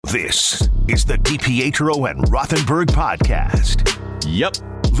This is the DiPietro and Rothenberg podcast. Yep.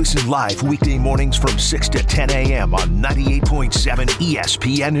 Listen live weekday mornings from 6 to 10 a.m. on 98.7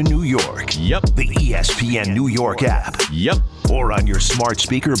 ESPN in New York. Yep. The ESPN New York app. Yep. Or on your smart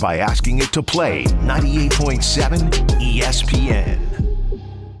speaker by asking it to play 98.7 ESPN.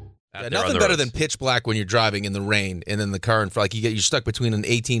 Yeah, nothing better than pitch black when you're driving in the rain and then the car in front. Like you're stuck between an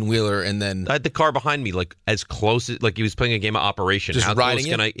 18-wheeler and then I had the car behind me, like as close as like he was playing a game of Operation. Just How riding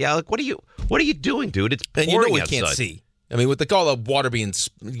close can I? Yeah, like what are you doing, dude? It's pouring and you know we outside. can't see. I mean, with all the water being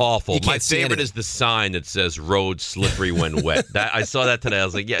Awful. You My can't see favorite anything. is the sign that says "Road slippery when wet." I saw that today. I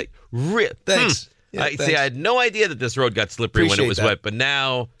was like, yeah, Thanks. Yeah, See, thanks. I had no idea that this road got slippery when it Appreciate was that. wet, but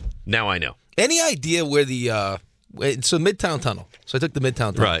now I know. Any idea where the so Midtown Tunnel? So I took the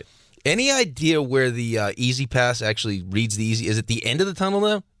Midtown Tunnel. Right. Any idea where the Easy Pass actually reads the Easy? Is it the end of the tunnel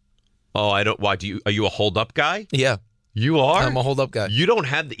now? Oh, I don't. Why are you a hold up guy? Yeah, You are. I'm a hold up guy. You don't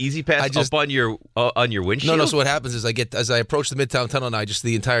have the Easy Pass up on your windshield. No. So what happens is as I approach the Midtown Tunnel, and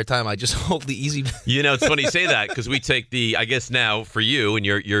the entire time I just hold the Easy. You know, it's funny you say that because we take I guess now for you and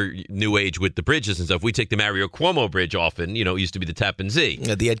your new age with the bridges and stuff, we take the Mario Cuomo Bridge often. You know, it used to be the Tappan Zee.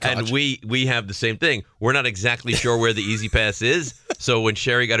 Yeah, the Ed Koch. And we have the same thing. We're not exactly sure where the Easy Pass is. So when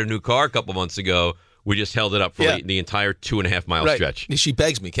Sherry got her new car a couple months ago, we just held it up for the entire 2.5 mile Right. stretch. She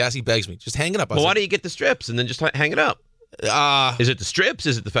begs me. Cassie begs me. Just hang it up. Well, why don't you get the strips and then just hang it up? Is it the strips?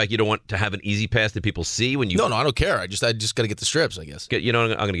 Is it the fact you don't want to have an Easy Pass that people see when you? No, I don't care. I just got to get the strips, I guess. I'm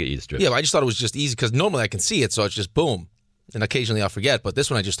going to get you the strips. Yeah, but I just thought it was just easy because normally I can see it, so it's just boom, and occasionally I'll forget. But this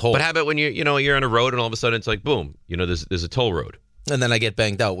one I just hold. But how about when you're on a road and all of a sudden it's like boom, there's a toll road, and then I get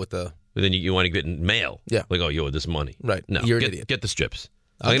banged out with the. and then you want to get mail. Yeah. Like, oh, you owe this money. Right. No, You're an idiot. Get the strips.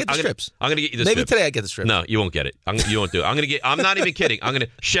 I'll get the strips. I'm going to get you the Maybe strips. today I get the strips. No, you won't get it. You won't do it. I'm not even kidding. I'm going to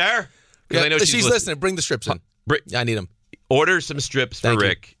share. Yeah, I know she's listening. Bring the strips in. I need them. Order some strips for Thank you.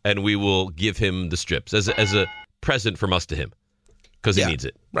 Rick, and we will give him the strips as a present from us to him because he needs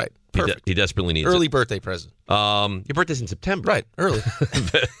it. Right. Perfect. He desperately needs Early it. birthday present. Your birthday's in September. Right. Early.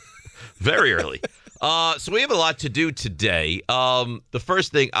 Very early. So we have a lot to do today. The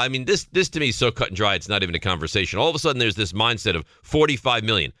first thing, I mean, this to me is so cut and dry, it's not even a conversation. All of a sudden, there's this mindset of $45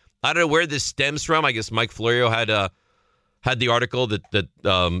 million. I don't know where this stems from. I guess Mike Florio had the article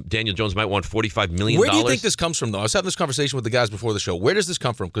that Daniel Jones might want $45 million. Where do you think this comes from, though? I was having this conversation with the guys before the show. Where does this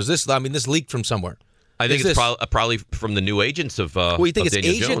come from? Because this leaked from somewhere. I think it's probably from the new agents of Well, you think of it's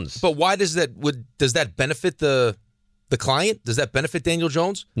Daniel agent? Jones. But why does that benefit the client? Does that benefit Daniel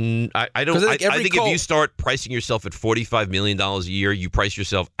Jones? I don't. 'Cause I think if you start pricing yourself at $45 million a year, you price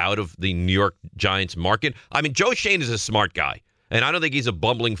yourself out of the New York Giants market. I mean, Joe Schoen is a smart guy, and I don't think he's a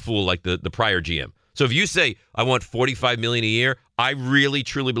bumbling fool like the prior GM. So if you say, I want $45 million a year, I really,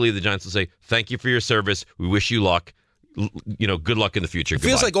 truly believe the Giants will say, thank you for your service. We wish you luck. Good luck in the future. It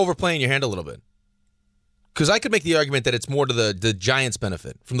feels like overplaying your hand a little bit. Because I could make the argument that it's more to the Giants'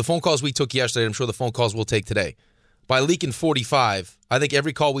 benefit. From the phone calls we took yesterday, I'm sure the phone calls we'll take today. By leaking 45, I think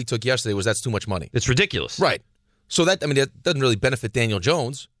every call we took yesterday was that's too much money. It's ridiculous. Right. So that doesn't really benefit Daniel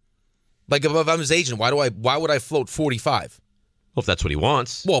Jones. Like if I'm his agent, why would I float 45? Well, if that's what he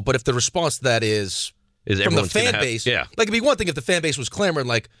wants. Well, but if the response to that is from the everyone's fan gonna have- base, yeah. like it'd be one thing if the fan base was clamoring,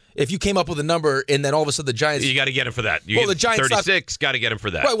 like if you came up with a number and then all of a sudden the Giants, You got to get him for that. You Well, get the Giants 36, got to get him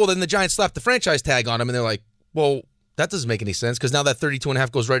for that. right? Well, then the Giants slapped the franchise tag on him, and they're like, well, that doesn't make any sense because now that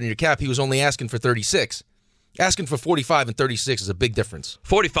 32.5 goes right in your cap. He was only asking for 36. Asking for 45 and 36 is a big difference.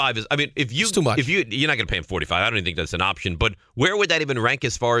 45 is, I mean, It's too much. If you're not going to pay him 45, I don't even think that's an option. But where would that even rank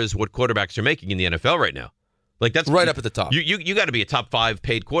as far as what quarterbacks are making in the NFL right now? Like that's Right up at the top. You got to be a top 5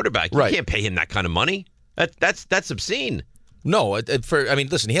 paid quarterback. You Right. can't pay him that kind of money. That's obscene. No,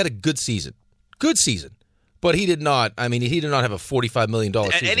 listen, he had a good season, but he did not. I mean, he did not have a $45 million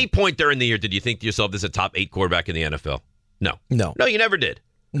At season. any point during the year, did you think to yourself, this is a top 8 quarterback in the NFL? No, you never did.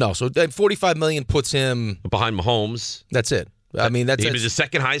 No, so that $45 million puts him. Behind Mahomes, That's it. I mean, he was the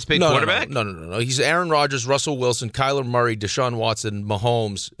second highest paid quarterback. No. He's Aaron Rodgers, Russell Wilson, Kyler Murray, Deshaun Watson,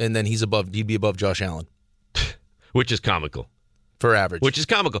 Mahomes, and then he'd be above Josh Allen Which is comical. for average. Which is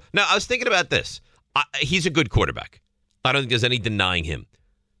comical. Now, I was thinking about this. He's a good quarterback. I don't think there's any denying him.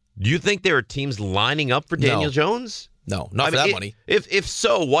 Do you think there are teams lining up for Daniel Jones? No, not for that money. If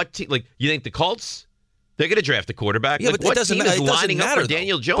so, what team? Like, you think the Colts? They're going to draft a quarterback. Yeah, like, but what it doesn't team matter. is It doesn't lining matter up for though.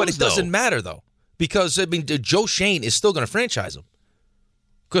 Daniel Jones? But it doesn't though? matter though, because I mean, Joe Schoen is still going to franchise him.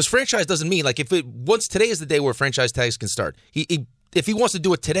 Because franchise doesn't mean like once today is the day where franchise tags can start. If he wants to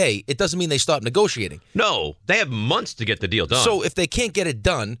do it today, it doesn't mean they stop negotiating. No, they have months to get the deal done. So if they can't get it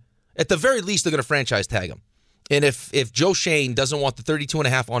done, at the very least they're going to franchise tag him. And if Joe Schoen doesn't want the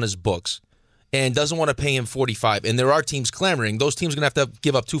 32.5 on his books, and doesn't want to pay him $45, and there are teams clamoring, those teams are going to have to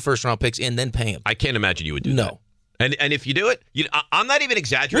give up 2 first-round picks and then pay him. I can't imagine you would do that. And if you do it, I'm not even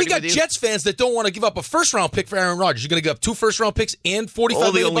exaggerating. We got Jets fans that don't want to give up a first-round pick for Aaron Rodgers. You're going to give up 2 first-round picks and $45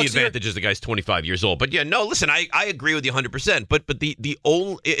 million. The only advantage is the guy's 25 years old. But yeah, no, listen, I agree with you 100%. But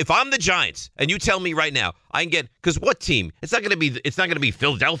if I'm the Giants and you tell me right now, I can get, because what team? It's not going to be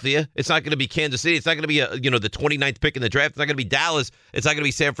Philadelphia. It's not going to be Kansas City. It's not going to be the 29th pick in the draft. It's not going to be Dallas. It's not going to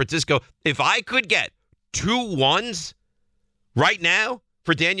be San Francisco. If I could get 2 1s right now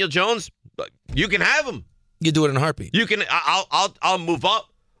for Daniel Jones, you can have them. You do it in a heartbeat. You can. I'll move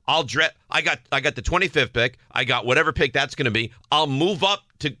up. I got the 25th pick. I got whatever pick that's going to be. I'll move up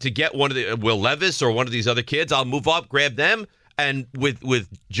to get one of the Will Levis or one of these other kids. I'll move up, grab them, and with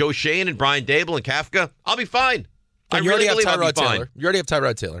Joe Shane and Brian Dable and Kafka, I'll be fine. And you already have Tyrod Taylor. You already have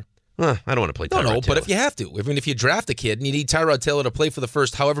Tyrod Taylor. I don't want to play Tyrod Taylor. But if you have to, even if you draft a kid and you need Tyrod Taylor to play for the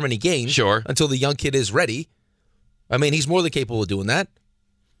first however many games, sure, until the young kid is ready. I mean, he's more than capable of doing that.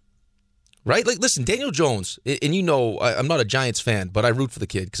 Right? Like, listen, Daniel Jones, and I'm not a Giants fan, but I root for the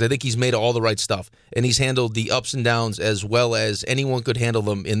kid because I think he's made all the right stuff, and he's handled the ups and downs as well as anyone could handle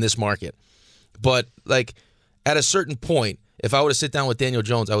them in this market. But, like, at a certain point, if I were to sit down with Daniel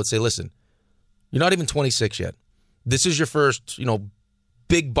Jones, I would say, listen, you're not even 26 yet. This is your first,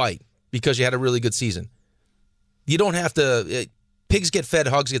 big bite because you had a really good season. You don't have to pigs get fed,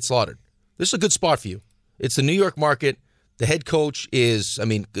 hogs get slaughtered. This is a good spot for you. It's the New York market. The head coach is,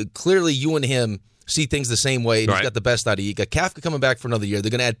 clearly you and him see things the same way, and right. He's got the best out of you. You got Kafka coming back for another year.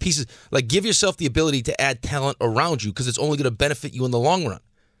 They're going to add pieces. Like, give yourself the ability to add talent around you because it's only going to benefit you in the long run.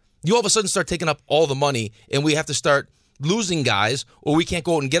 You all of a sudden start taking up all the money, and we have to start losing guys, or we can't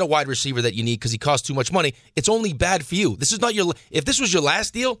go out and get a wide receiver that you need because he costs too much money. It's only bad for you. This is not your. If this was your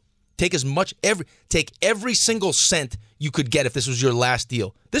last deal, take every single cent you could get if this was your last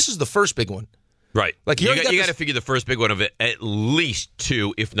deal. This is the first big one. Right. Like you got to figure the first big one of it at least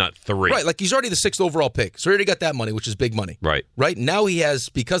 2, if not 3. Right. Like he's already the 6th overall pick. So he already got that money, which is big money. Right. Right. Now he has,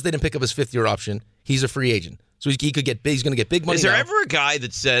 because they didn't pick up his 5th-year option, he's a free agent. So he could get big. He's going to get big money. Is there ever a guy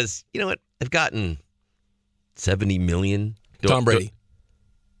that says, you know what, I've gotten $70 million? Tom Brady.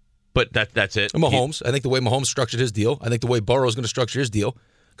 But that's it. And Mahomes. I think the way Mahomes structured his deal. I think the way Burrow's going to structure his deal.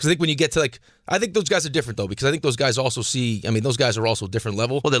 Because I think when you get to I think those guys are different though, because I think those guys also those guys are also a different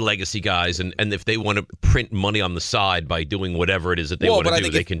level. Well, they're legacy guys, and if they want to print money on the side by doing whatever it is that they want to do,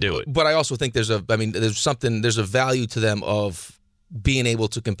 they can do it. But I also think there's a value to them of being able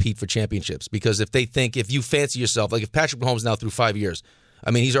to compete for championships, because if you fancy yourself, like if Patrick Mahomes now through 5 years,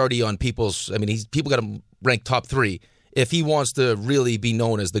 he's already on people got him ranked top 3. If he wants to really be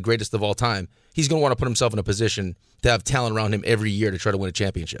known as the greatest of all time, he's going to want to put himself in a position to have talent around him every year to try to win a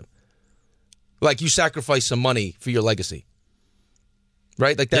championship. Like, you sacrifice some money for your legacy.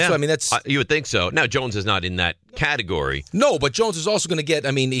 Right? Like, that's what that's... you would think so. Now, Jones is not in that category. No, but Jones is also going to get...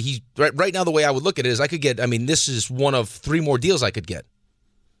 he's... Right now, the way I would look at it is I could get... this is one of 3 more deals I could get.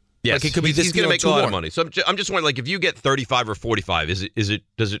 Yes, it could be he's going to make a lot of money. So I'm just wondering, like, if you get 35 or 45, does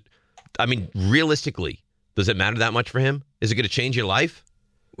it... realistically, does it matter that much for him? Is it going to change your life?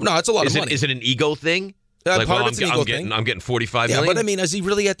 No, it's a lot of money. Is it an ego thing? Part of it's an ego thing. I'm getting $45 million. But is he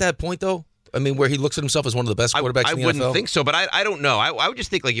really at that point though? Where he looks at himself as one of the best quarterbacks in the NFL? I wouldn't think so, but I don't know. I would just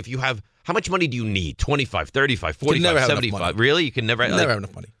think, like, if you have, how much money do you need? 25, 35, 45, 75? Really? You can never have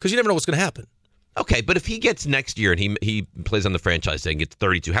enough money. Because you never know what's going to happen. Okay, but if he gets next year and he plays on the franchise tag and gets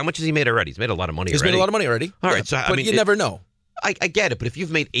 32, how much has he made already? He's made a lot of money already. He's made a lot of money already. All right, so but you never know. I get it, but if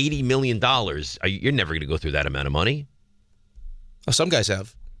you've made $80 million, you're never going to go through that amount of money. Oh, some guys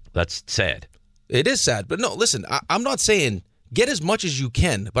have. That's sad. It is sad. But no, listen, I'm not saying get as much as you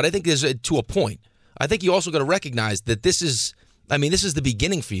can, but I think there's to a point. I think you also got to recognize that this is the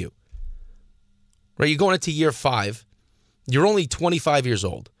beginning for you. Right? You're going into year 5. You're only 25 years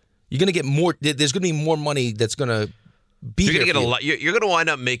old. You're going to get more. There's going to be more money that's going to be You're going to get a lot. You're going to wind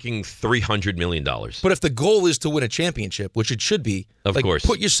up making $300 million. But if the goal is to win a championship, which it should be, of course,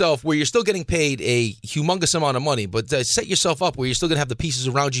 put yourself where you're still getting paid a humongous amount of money, but set yourself up where you're still going to have the pieces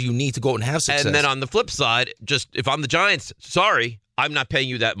around you need to go out and have success. And then on the flip side, just if I'm the Giants, sorry, I'm not paying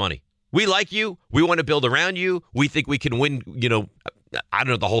you that money. We like you. We want to build around you. We think we can win, I don't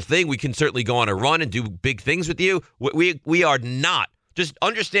know, the whole thing. We can certainly go on a run and do big things with you. We are not. Just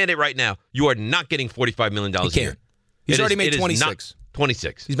understand it right now. You are not getting $45 million a year. He's already made 26.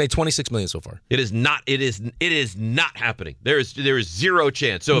 26. He's made $26 million so far. It is not. It is not happening. There is zero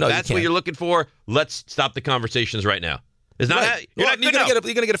chance. So if that's what you're looking for, let's stop the conversations right now. It's not. Right. You're going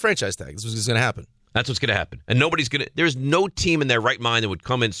to get a franchise tag. This is going to happen. That's what's going to happen. And nobody's going to. There's no team in their right mind that would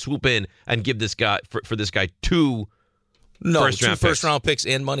come in, swoop in, and give this guy for this guy 2 first round picks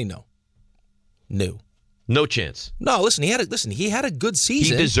and money. No. new. No chance. No, listen, he had a good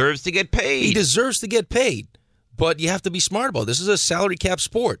season. He deserves to get paid. He deserves to get paid. But you have to be smart about it. This is a salary cap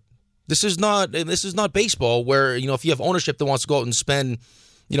sport. This is not baseball where, if you have ownership that wants to go out and spend,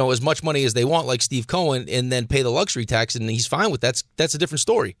 as much money as they want, like Steve Cohen, and then pay the luxury tax, and he's fine with that. That's a different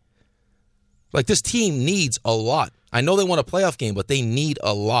story. Like, this team needs a lot. I know they want a playoff game, but they need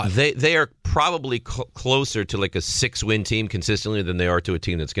a lot. They are probably closer to like a 6-win team consistently than they are to a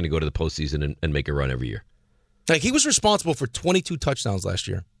team that's going to go to the postseason and make a run every year. Like, he was responsible for 22 touchdowns last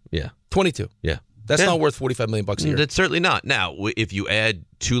year. Yeah. 22. Yeah. That's not worth $45 million a year. That's certainly not. Now, if you add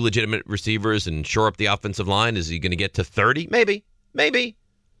 2 legitimate receivers and shore up the offensive line, is he going to get to 30? Maybe.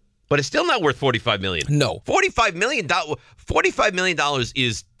 But it's still not worth $45 million. No. $45 million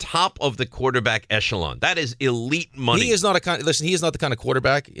is top of the quarterback echelon. That is elite money. He is not the kind of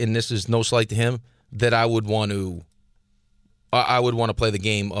quarterback, and this is no slight to him, that I would want to play the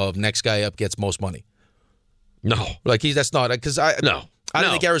game of next guy up gets most money. No. That's not, because I don't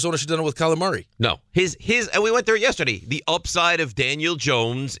think Arizona should have done it with Kyler Murray. No. His and we went there yesterday. The upside of Daniel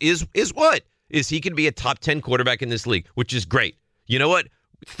Jones is what? Is he can be a top 10 quarterback in this league, which is great. You know what?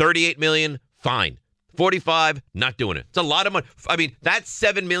 $38 million, fine. 45, not doing it. It's a lot of money. I mean, that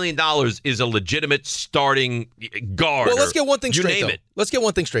 $7 million is a legitimate starting guard. Well, let's get one thing straight, you name though. it. Let's get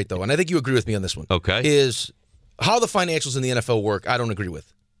one thing straight, though, and I think you agree with me on this one. Okay. Is how the financials in the NFL work, I don't agree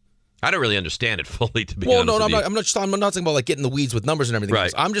with. I don't really understand it fully, to be honest with you. I'm not talking about like getting the weeds with numbers and everything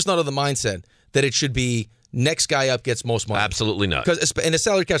else. I'm just not of the mindset that it should be next guy up gets most money. Absolutely not. Because in a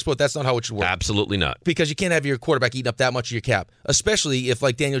salary cap sport, that's not how it should work. Absolutely not. Because you can't have your quarterback eating up that much of your cap, especially if,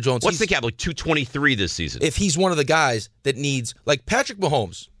 like, Daniel Jones. What's the cap? Like $223 this season. If he's one of the guys that needs, like Patrick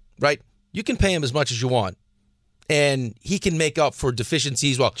Mahomes, right? You can pay him as much as you want, and he can make up for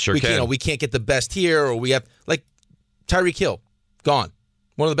deficiencies. Well, sure we can't get the best here, or we have, like, Tyreek Hill, gone.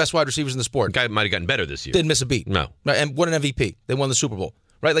 One of the best wide receivers in the sport. The guy might have gotten better this year. Didn't miss a beat. No. Right? And won an MVP. They won the Super Bowl.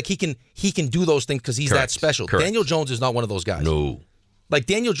 Right? Like, he can do those things because he's that special. Correct. Daniel Jones is not one of those guys. No. Like,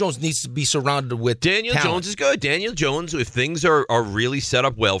 Daniel Jones needs to be surrounded with Daniel talent. Jones is good. Daniel Jones, if things are really set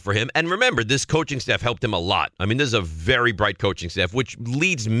up well for him, and remember, this coaching staff helped him a lot. I mean, this is a very bright coaching staff, which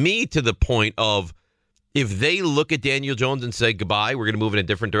leads me to the point of, if they look at Daniel Jones and say, goodbye, we're going to move in a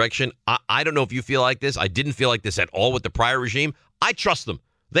different direction, I don't know if you feel like this. I didn't feel like this at all with the prior regime. I trust them.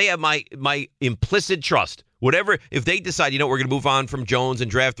 They have my implicit trust. Whatever, if they decide, we're going to move on from Jones and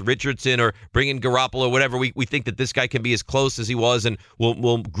draft Richardson or bring in Garoppolo or whatever, we think that this guy can be as close as he was and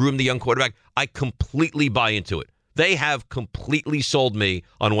we'll groom the young quarterback, I completely buy into it. They have completely sold me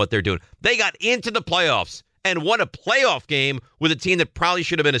on what they're doing. They got into the playoffs and won a playoff game with a team that probably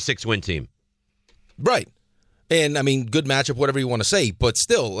should have been a 6-win team. Right. And, I mean, good matchup, whatever you want to say. But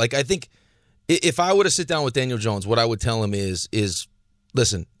still, like, I think if I were to sit down with Daniel Jones, what I would tell him is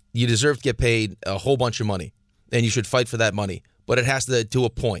listen, you deserve to get paid a whole bunch of money, and you should fight for that money. But it has to a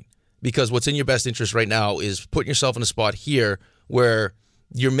point, because what's in your best interest right now is putting yourself in a spot here where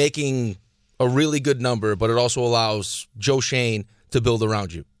you're making a really good number, but it also allows Joe Schoen to build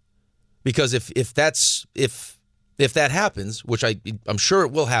around you. Because if that happens, which I'm sure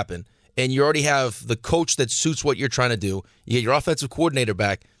it will happen, and you already have the coach that suits what you're trying to do, you get your offensive coordinator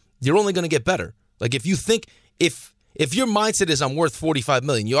back, you're only going to get better. Like, if you think if your mindset is I'm worth $45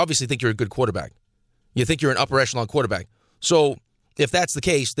 million, you obviously think you're a good quarterback. You think you're an upper echelon quarterback. So if that's the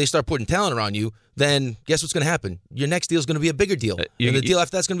case, they start putting talent around you, then guess what's going to happen? Your next deal is going to be a bigger deal. And the deal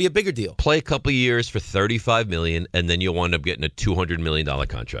after that's going to be a bigger deal. Play a couple of years for $35 million, and then you'll wind up getting a $200 million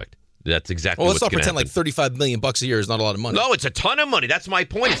contract. That's exactly what's going to happen. Well, let's not pretend like $35 million a year is not a lot of money. No, it's a ton of money. That's my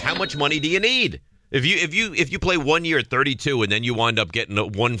point, is how much money do you need? If you play 1 year at 32 and then you wind up getting a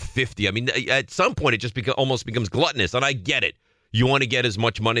 150, I mean, at some point it just almost becomes gluttonous. And I get it. You want to get as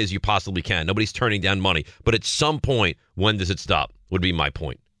much money as you possibly can. Nobody's turning down money. But at some point, when does it stop? Would be my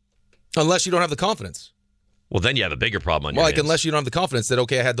point. Unless you don't have the confidence. Well, then you have a bigger problem on your hands. Unless you don't have the confidence that,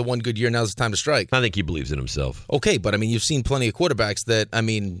 okay, I had the one good year, now's the time to strike. I think he believes in himself. Okay, but I mean, you've seen plenty of quarterbacks that, I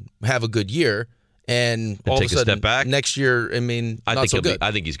mean, have a good year, and all take of a sudden, step back. Next year, I mean, I not think so good.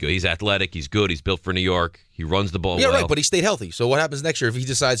 I think he's good. He's athletic. He's good. He's built for New York. He runs the ball well. well. Right, but he stayed healthy. So what happens next year if he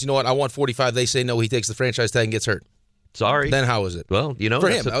decides, you know what, I want 45, they say no, he takes the franchise tag and gets hurt? Sorry. Then how is it? Well, for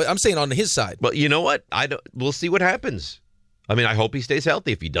him. I'm saying on his side. But you know what? We'll see what happens. I mean, I hope he stays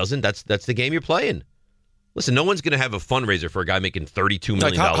healthy. If he doesn't, that's the game you're playing. Listen, no one's going to have a fundraiser for a guy making $32 million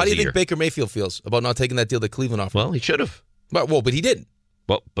a year. How do you think Baker Mayfield feels about not taking that deal that Cleveland offered? Well, he should have. But he didn't.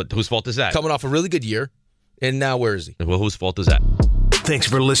 Well, but whose fault is that? Coming off a really good year, and now where is he? Well, whose fault is that? Thanks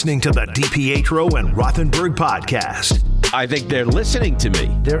for listening to the DiPietro and Rothenberg podcast. I think they're listening to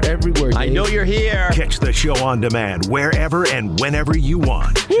me. They're everywhere, Dave. I know you're here. Catch the show on demand wherever and whenever you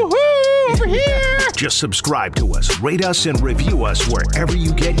want. Woohoo! Over here! Just subscribe to us, rate us, and review us wherever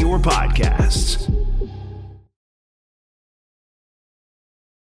you get your podcasts.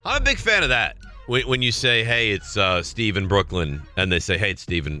 I'm a big fan of that. When you say, hey, it's Steve in Brooklyn, and they say, hey, it's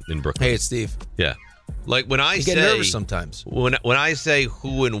Steve in Brooklyn. Hey, it's Steve. Yeah. Like when I You say... get nervous sometimes. When I say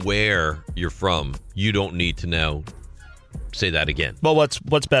who and where you're from, you don't need to now say that again. Well, what's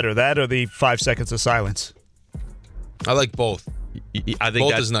better, that or the 5 seconds of silence? I like both. I think Both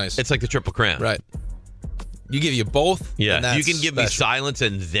that's, is nice. It's like the Triple Crown. Right. You give you both. Yeah. and that's You can give me special. silence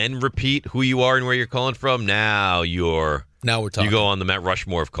and then repeat who you are and where you're calling from. Now we're talking. You go on the Mount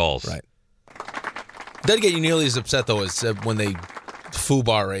Rushmore of calls. Right. Doesn't get you nearly as upset though as when they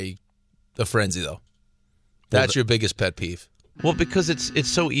foobar a frenzy though. That's your biggest pet peeve. Well, because it's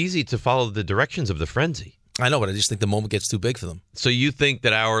so easy to follow the directions of the frenzy. I know, but I just think the moment gets too big for them. So you think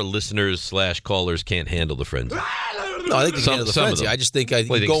that our listeners / callers can't handle the frenzy? No, I think they can handle the some of frenzy. them. I just think Well, I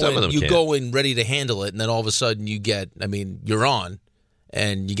think some of them you can. go in ready to handle it, and then all of a sudden you're on,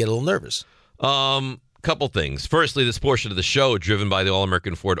 and you get a little nervous. Couple things. Firstly, this portion of the show driven by the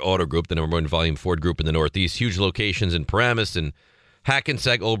All-American Ford Auto Group, the #1 volume Ford group in the Northeast. Huge locations in Paramus and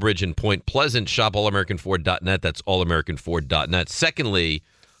Hackensack, Old Bridge, and Point Pleasant. Shop allamericanford.net. That's allamericanford.net. Secondly,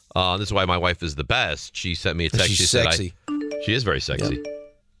 this is why my wife is the best. She sent me a text. She's She said, sexy. she is very sexy.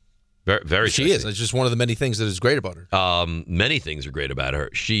 Very, very She sexy. is. It's just one of the many things that is great about her. Many things are great about her.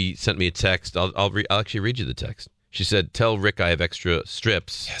 She sent me a text. I'll actually read you the text. She said, "Tell Rick I have extra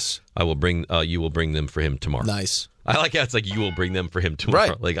strips. Yes. I will bring. You will bring them for him tomorrow." Nice. I like how it's like you will bring them for him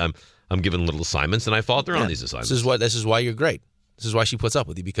tomorrow. Right. Like I'm given little assignments and I follow through on these assignments. This is why you're great. This is why she puts up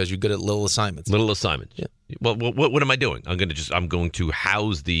with you, because you're good at little assignments. Little assignments. Yeah. Well, what am I doing? I'm going to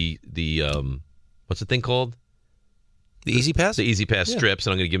house the what's the thing called? The Easy Pass? The Easy Pass strips,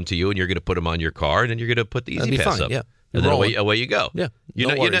 and I'm going to give them to you, and you're going to put them on your car, and then you're going to put the That'd Easy be Pass fine, up. yeah. And You're then away you go. Yeah. You're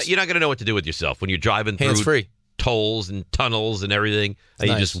No not worries. going to know what to do with yourself when you're driving Hands through free. tolls and tunnels and everything, and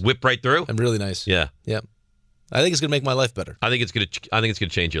you nice. just whip right through. I'm really nice. Yeah. Yeah. I think it's going to make my life better. I think it's going to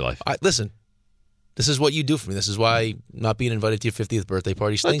change your life. Listen, this is what you do for me. This is why not being invited to your 50th birthday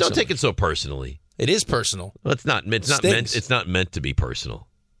party stinks. Don't take it so personally. It is personal. Well, it's not meant. It's not meant to be personal.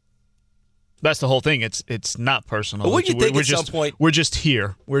 That's the whole thing. It's not personal. But wouldn't you think We're at just, some point- we're just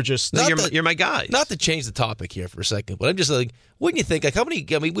here. We're just No, Not you're my guy. Not to change the topic here for a second, but I'm just like, wouldn't you think, like, how many,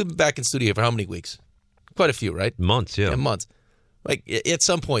 I mean, we've been back in studio for how many weeks? Quite a few, right? Months, yeah. Yeah, months. Like, at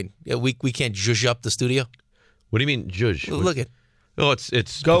some point, we can't zhuzh up the studio. What do you mean, judge? Look at Oh,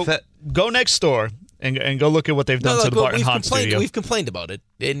 it's go pathet- go next door and go look at what they've done to the but Barton Hahn studio. We've complained about it,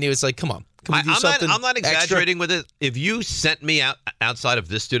 and it was like, come on, can we do I'm something? not extra? exaggerating with it. If you sent me outside of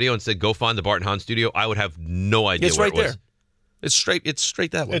this studio and said go find the Barton Hahn studio, I would have no idea It's where right it was. there. It's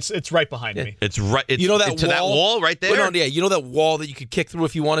straight that way. It's right behind Yeah. me. It's right. It's, You know that to that wall right there. Well, no, yeah, you know that wall that you could kick through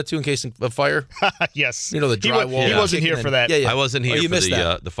if you wanted to in case of fire. Yes. You know the dry wall. He wasn't here for that. Yeah, yeah. I wasn't here you for missed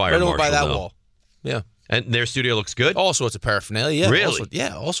that. the fire right over by marshal, that no. wall. Yeah, And their studio looks good. all sorts of paraphernalia. Yeah, Really?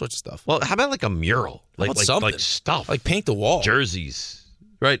 all sorts of stuff. Well, how about like a mural, How about something? like stuff, Like paint the wall. jerseys,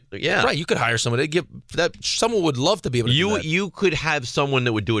 right? Yeah, Right, you could hire somebody. Give that. Someone would love to be able to do that. You could have someone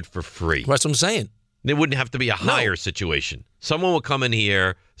that would do it for free. That's what I'm saying. It wouldn't have to be a hire situation. Someone will come in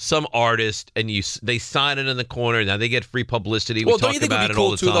here, some artist, and they sign it in the corner. Now they get free publicity. Well, We don't talk you think about it would it be all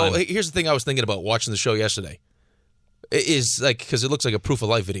cool the too? time. Though, here's the thing I was thinking about watching the show yesterday. It is like, because it looks like a proof of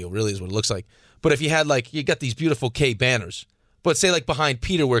life video. Really, is what it looks like. But if you had you got these beautiful K banners, but say like behind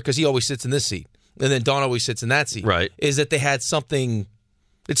Peter, where because he always sits in this seat, and then Don always sits in that seat. Right. Is that they had something?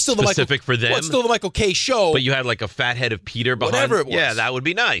 It's still Specific for them? Well, it's still the Michael K show. But you had like a fat head of Peter behind. Whatever it was. Yeah, that would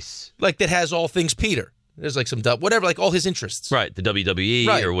be nice. like that has all things Peter. There's like some whatever, like all his interests. Right, the WWE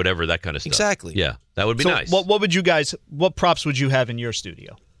Right. or whatever, that kind of stuff. Exactly. Yeah, that would be So nice. what props would you have in your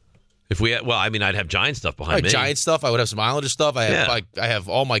studio? If we had, I'd have Giant stuff behind Like me. Giant stuff. I would have some Islander stuff. I have Yeah. I have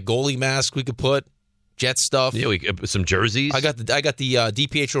all my goalie masks we could put. Jets stuff. Yeah, some jerseys. I got the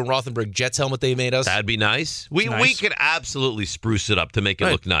DiPietro and Rothenberg Jets helmet they made us. That'd be nice. We could absolutely spruce it up to make it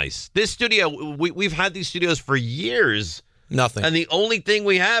look nice. This studio, we've had these studios for years, Nothing. and the only thing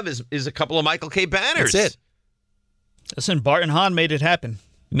we have is a couple of Michael K. banners. That's it. Listen, Barton Hahn made it happen.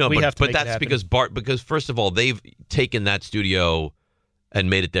 No, We have to but make it that's happen. because first of all, they've taken that studio and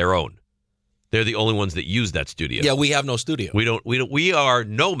made it their own. They're the only ones that use that studio. Yeah, we have no studio. We are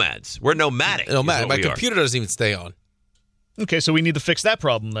nomads. We're nomadic. No is matter. what My we are. computer doesn't even stay on. Okay, so we need to fix that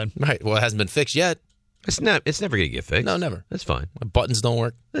problem then. Right. Well, it hasn't been fixed yet. It's never going to get fixed. No, never. That's fine. My buttons don't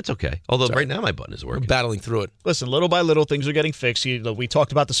work. That's okay. Although right now my button is I'm working. battling through it. Listen, little by little, things are getting fixed. We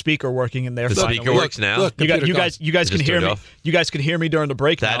talked about the speaker working in there. The finally. speaker works now. Look, You computer guys can Just hear turned me. off. You guys can hear me during the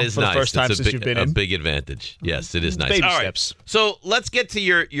break. That now is for nice. the first time That's since you've been a in. big advantage. Yes, it is nice. Baby All right. steps. So let's get to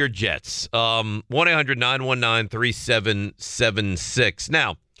your Jets. 1-800-919-3776.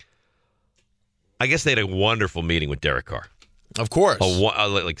 Now, I guess they had a wonderful meeting with Derek Carr. Of course.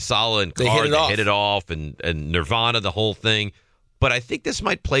 Like Saleh and They Carr, hit it off. and Nirvana, the whole thing. But I think this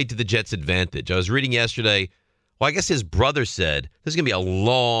might play to the Jets' advantage. I was reading yesterday, well, I guess his brother said this is going to be a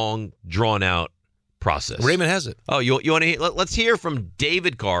long, drawn-out process. Raymond has it. Oh, you want to hear? Let's hear from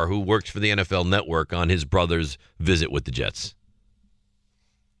David Carr, who works for the NFL Network, on his brother's visit with the Jets.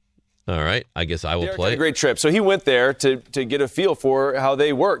 All right, I guess I will Derek play. had a great trip. So he went there to get a feel for how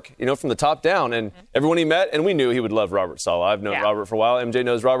they work, from the top down. And everyone he met, and we knew he would love Robert Saleh. I've known Robert for a while. MJ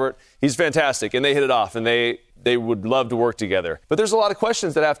knows Robert. He's fantastic, and they hit it off, and they would love to work together. But there's a lot of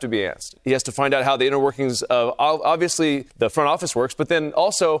questions that have to be asked. He has to find out how the inner workings of, obviously, the front office works, but then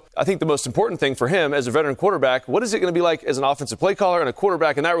also, I think the most important thing for him as a veteran quarterback, what is it going to be like as an offensive play caller and a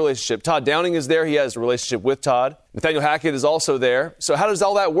quarterback in that relationship? Todd Downing is there. He has a relationship with Todd. Nathaniel Hackett is also there. So how does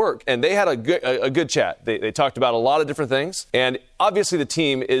all that work? And they had a good chat. They talked about a lot of different things. And obviously the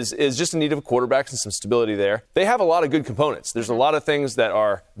team is just in need of a quarterback and some stability there. They have a lot of good components. There's a lot of things that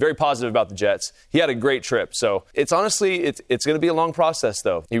are very positive about the Jets. He had a great trip. So it's honestly, it's going to be a long process,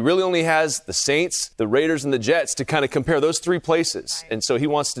 though. He really only has the Saints, the Raiders, and the Jets to kind of compare those three places. And so he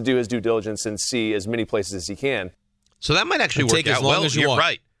wants to do his due diligence and see as many places as he can. So that might actually work Take as out long well. as you You're want.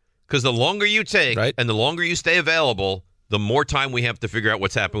 right. Because the longer you take and the longer you stay available, the more time we have to figure out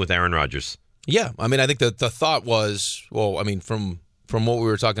what's happened with Aaron Rodgers. Yeah, I mean, I think the thought was, well, I mean, from what we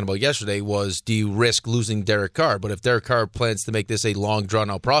were talking about yesterday was, do you risk losing Derek Carr? But if Derek Carr plans to make this a long,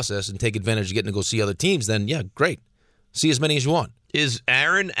 drawn-out process and take advantage of getting to go see other teams, then, yeah, great. See as many as you want. Is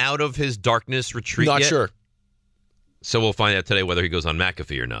Aaron out of his darkness retreat Not yet? sure. So we'll find out today whether he goes on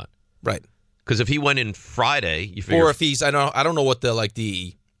McAfee or not. Right. Because if he went in Friday, you figure... Or if he's, I don't know what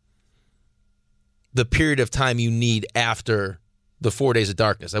the period of time you need after the 4 days of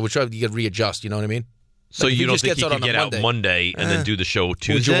darkness. I would try to readjust, you know what I mean? So Like, if you he don't just think gets he out could on a get out Monday and then do the show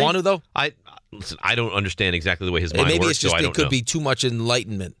Tuesday? Would you want to, though? Listen, I don't understand exactly the way his mind Maybe works, it's just so I it don't could know. be too much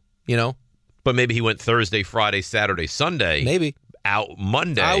enlightenment, you know? But maybe he went Thursday, Friday, Saturday, Sunday. Maybe. Out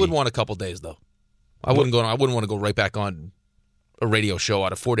Monday. I would want a couple days, though. I wouldn't want to go right back on a radio show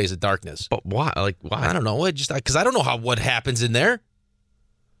out of 4 days of darkness. But why? Why? I don't know. Because I don't know what happens in there.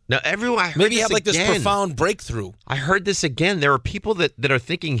 Now, everyone, I heard Maybe this have like again. this profound breakthrough. I heard this again. There are people that are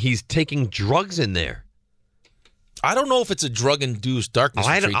thinking he's taking drugs in there. I don't know if it's a drug-induced darkness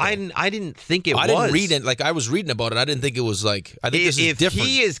retreat, though. I didn't think it was. I didn't read it. Like, I was reading about it. I didn't think it was like, I think this is if different.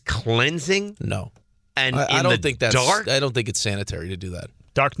 he is cleansing, No. and I in don't the think that's dark. I don't think it's sanitary to do that.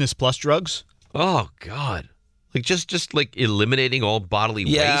 Darkness plus drugs? Oh God! Like just like eliminating all bodily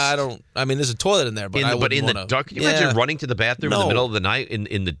waste. Yeah, I mean, there's a toilet in there, but I But wouldn't in the wanna- dark, can you Yeah. imagine running to the bathroom in the No. middle of the night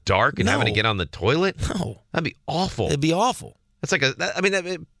in the dark and having to No. get on the toilet? No. That'd be awful. It'd be awful. That's like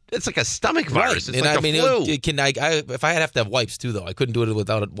it's like a stomach virus. It's and like I mean, flu. if I have to have wipes too, though, I couldn't do it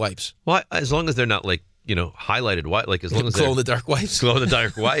without wipes. Well, as long as they're not like highlighted white, like as long as Glow in they're the dark wipes. glow in the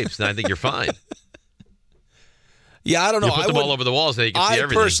dark wipes, then I think you're fine. Yeah, I don't know. You put them all over the walls so you can see I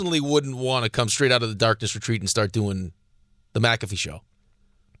everything. personally wouldn't want to come straight out of the darkness retreat and start doing the McAfee show.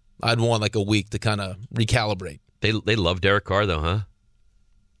 I'd want like a week to kind of recalibrate. They love Derek Carr though, huh?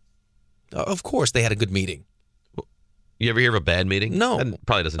 Of course, they had a good meeting. You ever hear of a bad meeting? No. That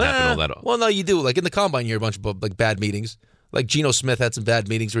probably doesn't happen all that often. Well, no, you do. Like in the combine, you hear a bunch of like bad meetings. Like Geno Smith had some bad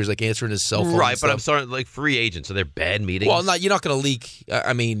meetings where he's like answering his cell phone. Right, and but I'm stuff. sorry, like free agents, so they're bad meetings. Well, you're not going to leak.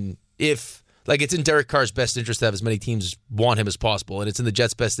 I mean, if like it's in Derek Carr's best interest to have as many teams want him as possible, and it's in the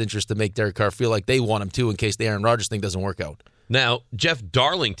Jets' best interest to make Derek Carr feel like they want him too, in case the Aaron Rodgers thing doesn't work out. Now, Jeff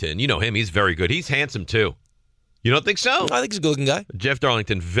Darlington, you know him. He's very good. He's handsome, too. You don't think so? I think he's a good-looking guy. Jeff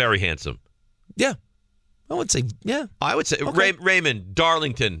Darlington, very handsome. Yeah, I would say yeah. I would say, Okay. Raymond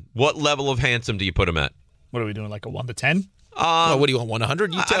Darlington, what level of handsome do you put him at? What are we doing, like a 1 to 10? Well, what do you want?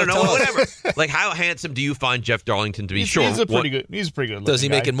 100? I don't know, whatever. Like, how handsome do you find Jeff Darlington to be? He's a pretty What- good. He's a pretty good. Does he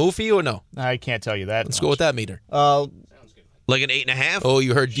make it move for you or no? I can't tell you that. Let's go with that meter. Like an 8.5? Oh,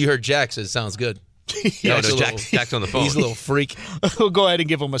 you heard Jack says sounds good. no, Jack's a little- Jack's on the phone. He's a little freak. We'll go ahead and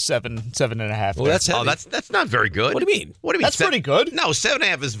give him a 7.5. Well, that's heavy. Oh, that's not very good. What do you mean? What do you mean? That's pretty good. No,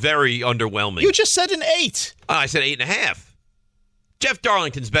 7.5 is very underwhelming. You just said an 8. I said 8.5. Jeff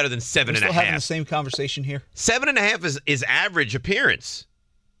Darlington's better than We're still having the 7.5. same conversation here. 7.5 is average appearance.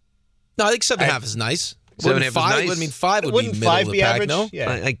 No, I think 7.5 is nice. 7.5 5, is nice. I mean, 5 would Wouldn't be middle 5 of the be pack, average? no?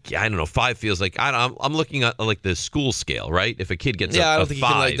 Yeah. I don't know. 5 feels like I'm looking at like the school scale, right? If a kid gets Yeah, a I don't think 5,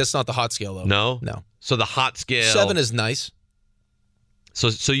 you can, like, that's not the hot scale, though. no. So the hot scale 7 is nice.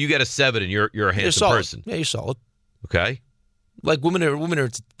 So you get a 7 and you're a You're handsome solid. person. Yeah, you're solid. Okay. Like women are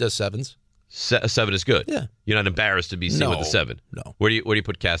does 7s. A 7 is good. Yeah. You're not embarrassed to be seen with a 7. No. Where do you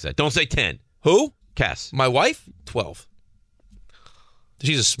put Cass at? Don't say 10. Who? Cass. My wife? 12.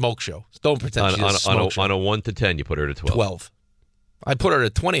 She's a smoke show. Don't pretend she's a smoke show. On a 1 to 10, you put her at a 12. 12. I'd put her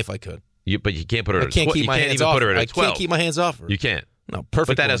at 20 if I could. But you can't put her I at a can't 12. keep You my can't hands even off put her her. at a I 12. can't keep my hands off her. You can't. No, perfect.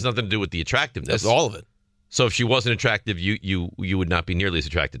 But that has woman. nothing to do with the attractiveness. That's all of it. So if she wasn't attractive, you would not be nearly as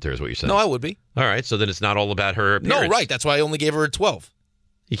attracted to her, is what you're saying. No, I would be. All right, so then it's not all about her appearance. No, right. That's why I only gave her a 12.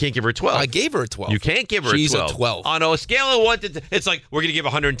 You can't give her a 12. I gave her a 12. You can't give her She's a 12. a 12. On a scale of 1 to 10, it's like we're going to give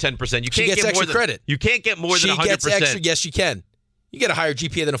 110%. You She can't gets get extra more than, credit. You can't get more She than 100%. gets extra. Yes, she can. You get a higher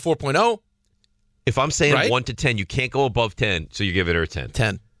GPA than a 4.0. If I'm saying Right? 1 to 10, you can't go above 10, so you give it her a 10.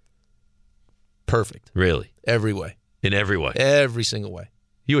 10. Perfect. Really? Every way. In every way. Every single way.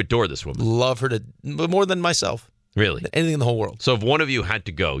 You adore this woman. Love her to more than myself. Really? Anything in the whole world. So if one of you had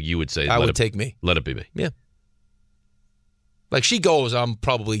to go, you would say, I would take me. Let it be me. Yeah. Like she goes, I'm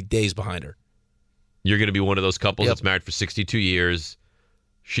probably days behind her. You're going to be one of those couples Yep. that's married for 62 years.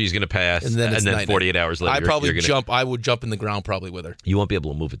 She's going to pass, And then, it's night-night. 48 hours later, I you're gonna, I would jump in the ground probably with her. You won't be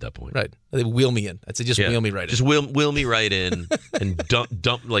able to move at that point. Right. They would wheel me in. I'd say just Yeah. wheel me right Just in. wheel me right in and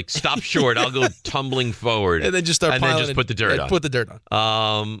dump like stop short. I'll go tumbling forward. And then just start and piling then just put the dirt on. Put the dirt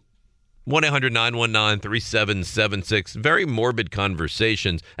on. 1-800-919-3776. Very morbid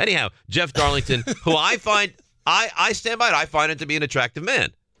conversations. Anyhow, Jeff Darlington, who I find I stand by it. I find it to be an attractive man.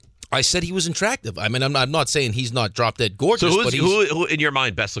 I said he was attractive. I mean, I'm not saying he's not drop dead gorgeous. So but who in your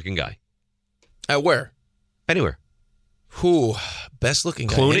mind best looking guy? At where? Anywhere. Who? Best looking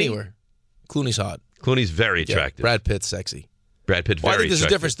guy Clooney? anywhere. Clooney's hot. Clooney's very Yeah, attractive. Brad Pitt's sexy. Brad Pitt Well, very I think there's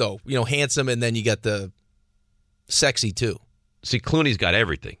attractive. a difference though. You know, handsome and then you got the sexy too. See, Clooney's got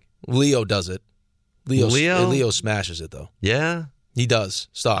everything. Leo does it. Leo? Leo smashes it though. Yeah. He does.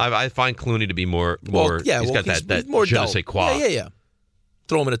 Stop. I find Clooney to be more he's got that more je ne dull. sais quoi. Yeah.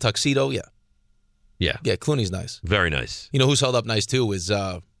 Throw him in a tuxedo. Yeah. Yeah. Yeah, Clooney's nice. Very nice. You know who's held up nice too is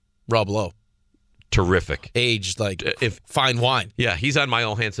Rob Lowe. Terrific. Aged like If fine wine. Yeah, he's on my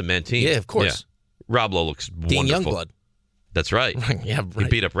All Handsome Man team. Yeah, of course. Yeah. Rob Lowe looks Dean wonderful. Youngblood. That's right. Yeah, He right.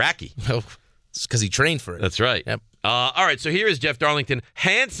 beat up Racky. It's because he trained for it. That's right. Yep. All right, so here is Jeff Darlington.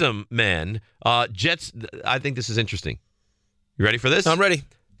 Handsome man. Jets, I think this is interesting. You ready for this? I'm ready.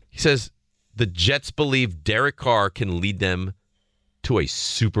 He says, the Jets believe Derek Carr can lead them to a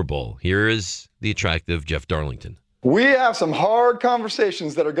Super Bowl. Here is the attractive Jeff Darlington. We have some hard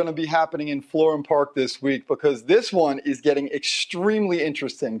conversations that are going to be happening in Florham Park this week because this one is getting extremely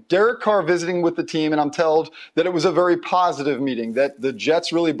interesting. Derek Carr visiting with the team, and I'm told that it was a very positive meeting, that the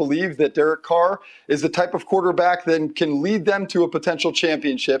Jets really believe that Derek Carr is the type of quarterback that can lead them to a potential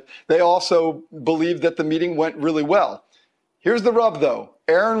championship. They also believe that the meeting went really well. Here's the rub, though.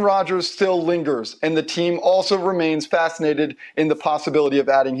 Aaron Rodgers still lingers, and the team also remains fascinated in the possibility of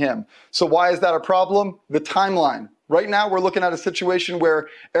adding him. So why is that a problem? The timeline. Right now, we're looking at a situation where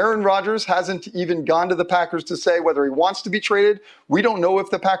Aaron Rodgers hasn't even gone to the Packers to say whether he wants to be traded. We don't know if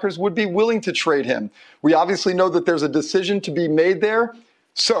the Packers would be willing to trade him. We obviously know that there's a decision to be made there.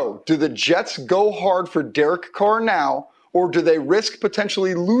 So do the Jets go hard for Derek Carr now, or do they risk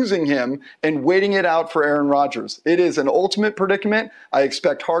potentially losing him and waiting it out for Aaron Rodgers? It is an ultimate predicament. I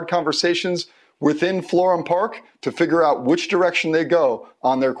expect hard conversations within Florham Park to figure out which direction they go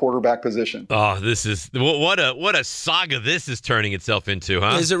on their quarterback position. Oh, this is what a saga this is turning itself into,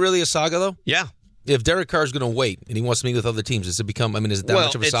 huh? Is it really a saga though? Yeah. If Derek Carr's going to wait and he wants to meet with other teams, does it become? I mean, is it that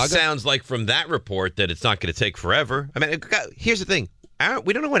much of a saga? It sounds like from that report that it's not going to take forever. I mean, here's the thing.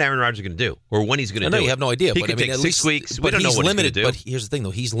 We don't know what Aaron Rodgers is going to do or when he's going to do it. I know you have no idea. He but could I mean, take at 6 least, weeks. We but don't know he's what limited. he's going to do. But here's the thing, though.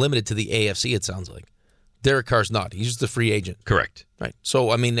 He's limited to the AFC, it sounds like. Derek Carr's not. He's just a free agent. Correct. Right.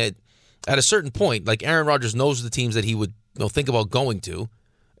 So, I mean, at a certain point, like Aaron Rodgers knows the teams that he would think about going to,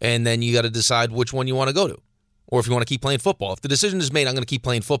 and then you got to decide which one you want to go to. Or if you want to keep playing football. If the decision is made, I'm going to keep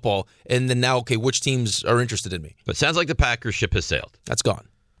playing football, and then now, okay, which teams are interested in me? But it sounds like the Packers ship has sailed. That's gone.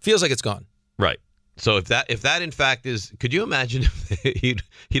 Feels like it's gone. Right. So if that in fact is, could you imagine if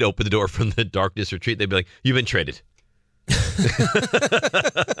he'd open the door from the darkness retreat? They'd be like, "You've been traded.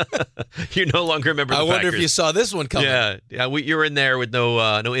 You're no longer a member of the I wonder Packers." if you saw this one coming. Yeah. You're in there with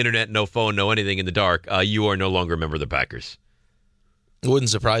no internet, no phone, no anything in the dark. You are no longer a member of the Packers. It wouldn't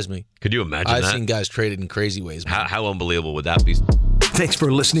surprise me. Could you imagine I've that? seen guys traded in crazy ways. Man. How unbelievable would that be? Thanks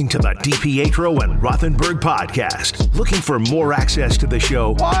for listening to the DiPietro and Rothenberg podcast. Looking for more access to the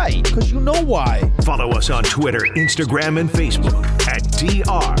show? Why? Because you know why. Follow us on Twitter, Instagram, and Facebook at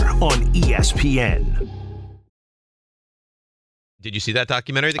DR on ESPN. Did you see that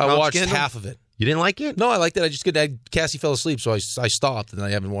documentary? I watched half of it. You didn't like it? No, I liked it. Cassie fell asleep, so I stopped, and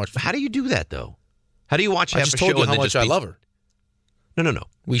I haven't watched it. How do you do that, though? How do you watch half a show? I just told you how much I love her. No.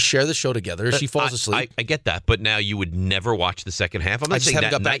 We share the show together. She falls asleep. I get that, but now you would never watch the second half. I'm not I just saying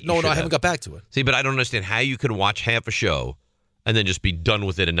haven't that got back. No, I haven't got back to it. See, but I don't understand how you could watch half a show and then just be done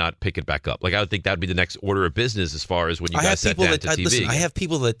with it and not pick it back up. Like, I would think that would be the next order of business as far as when you guys sat down to TV. Listen, I have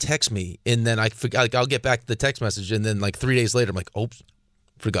people that text me, and then I'll get back to the text message, and then like 3 days later, I'm like, oops,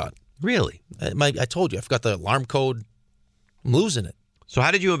 forgot. Really? I told you, I forgot the alarm code. I'm losing it. So how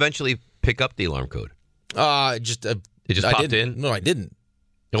did you eventually pick up the alarm code? It just popped in? No, I didn't.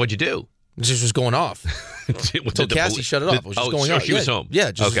 And what'd you do? It just was going off. Until Cassie shut it off. It was just going off. She was home. Yeah,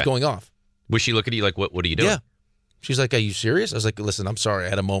 it just was going off. Was she looking at you like, what are you doing? Yeah. She's like, are you serious? I was like, listen, I'm sorry. I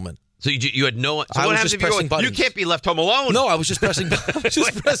had a moment. So you had no... So I what was happens just if pressing buttons. You can't be left home alone. No, I was just pressing buttons.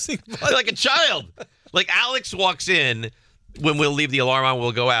 You're like a child. Like Alex walks in when we'll leave the alarm on,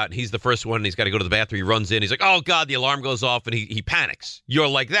 we'll go out. And he's the first one, and he's got to go to the bathroom. He runs in. He's like, oh, God, the alarm goes off, and he panics. You're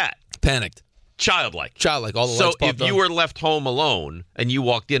like that. Panicked. Childlike. All the lights So popped if you were left home alone and you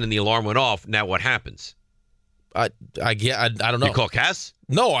walked in and the alarm went off, now what happens? I don't know. You call Cass?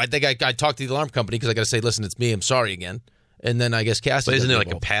 No, I think I talked to the alarm company because I got to say, listen, it's me. I'm sorry again. And then I guess Cassie. But isn't there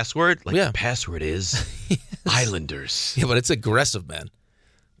like a password? Like yeah. The password is Islanders. Yeah, but it's aggressive, man.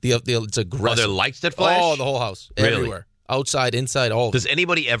 It's aggressive. Are there lights that flash? Oh, the whole house. Really? Everywhere. Outside, inside, all. Does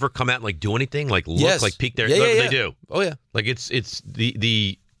anybody ever come out and like do anything? Like look, yes. like peek their... Yeah, They do. Oh, yeah. Like it's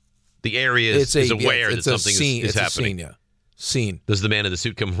the area is aware that something is happening. Scene, yeah. Scene. Does the man in the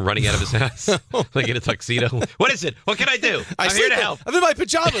suit come running out of his house like in a tuxedo? What is it? What can I do? I'm here to help. I'm in my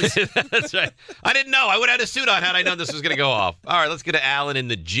pajamas. That's right. I didn't know. I would have had a suit on had I known this was going to go off. All right, let's get to Alan in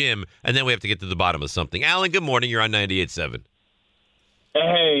the gym, and then we have to get to the bottom of something. Alan, good morning. You're on 98.7.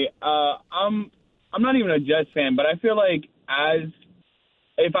 Hey, I'm not even a Jets fan, but I feel like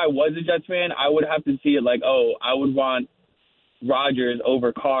if I was a Jets fan, I would have to see it like, I would want Rodgers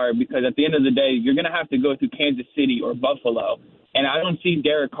over Carr, because at the end of the day, you're going to have to go through Kansas City or Buffalo. And I don't see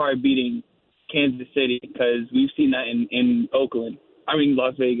Derek Carr beating Kansas City because we've seen that in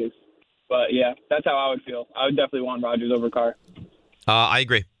Las Vegas. But, yeah, that's how I would feel. I would definitely want Rodgers over Carr. I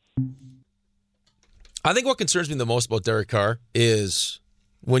agree. I think what concerns me the most about Derek Carr is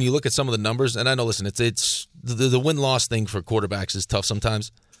when you look at some of the numbers, and I know, listen, it's the win-loss thing for quarterbacks is tough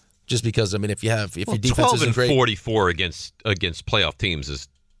sometimes. Just because, I mean, if your defense isn't great, 44 against playoff teams it's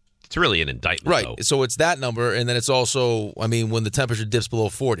really an indictment, right? Though. So it's that number, and then it's also, I mean, when the temperature dips below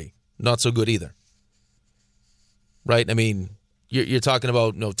 40, not so good either, right? I mean, you're talking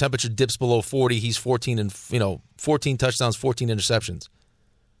about temperature dips below 40. He's 14 touchdowns, 14 interceptions,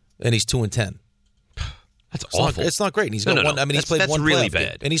 and he's 2-10. That's awful. It's not great. And he's got one. I mean, he's played one really playoff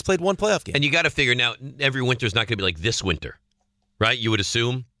bad, game, and he's played one playoff game. And you got to figure now, every winter's not going to be like this winter, right? You would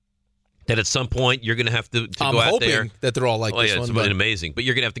assume that at some point you're going to have to go out there. I'm hoping that they're all like this one. It's amazing. But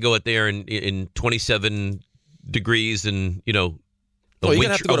you're going to have to go out there in 27 degrees and, a wintry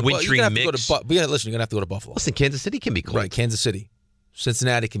mix. Listen, you're going to have to go to Buffalo. Listen, Kansas City can be cold. Right, Kansas City.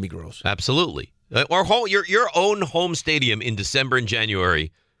 Cincinnati can be gross. Absolutely. Your own home stadium in December and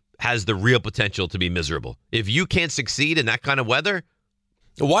January has the real potential to be miserable. If you can't succeed in that kind of weather.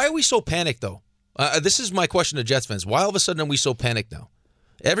 Why are we so panicked, though? This is my question to Jets fans. Why all of a sudden are we so panicked now?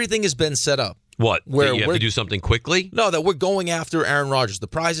 Everything has been set up. What? Where you have to do something quickly? No, that we're going after Aaron Rodgers. The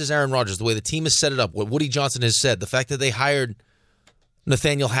prize is Aaron Rodgers. The way the team has set it up, what Woody Johnson has said, the fact that they hired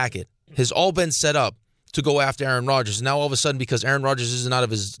Nathaniel Hackett has all been set up to go after Aaron Rodgers. And now all of a sudden, because Aaron Rodgers isn't out of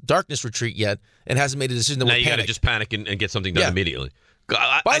his darkness retreat yet and hasn't made a decision, that now we're you got to just panic and get something done immediately.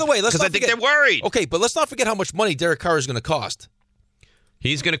 By the way, let's not forget, I think they're worried. Okay, but let's not forget how much money Derek Carr is going to cost.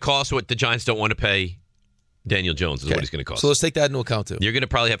 He's going to cost what the Giants don't want to pay Daniel Jones is what he's going to cost. So let's take that into account, too. You're going to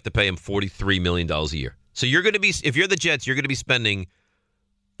probably have to pay him $43 million a year. So you're going to be, if you're the Jets, you're going to be spending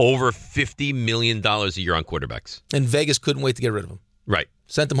over $50 million a year on quarterbacks. And Vegas couldn't wait to get rid of him. Right.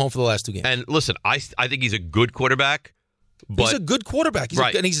 Sent him home for the last 2 games. And listen, I think he's a good quarterback. But he's a good quarterback.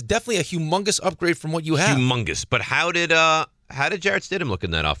 And he's definitely a humongous upgrade from what you have. Humongous. But how did Jarrett Stidham look in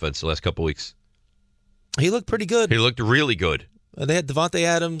that offense the last couple weeks? He looked pretty good. He looked really good. They had Devontae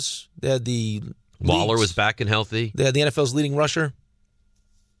Adams. They had the Waller was back and healthy. They had the NFL's leading rusher.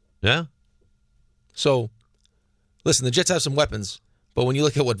 Yeah. So, listen, the Jets have some weapons, but when you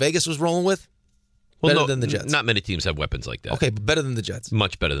look at what Vegas was rolling with, better than the Jets. Not many teams have weapons like that. Okay, but better than the Jets.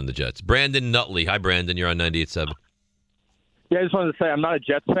 Much better than the Jets. Brandon Nutley. Hi, Brandon. You're on 98.7. Yeah, I just wanted to say I'm not a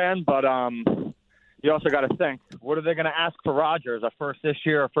Jets fan, but you also got to think, what are they going to ask for Rodgers? A first this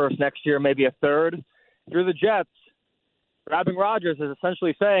year, a first next year, maybe a third? If you're the Jets, grabbing Rodgers is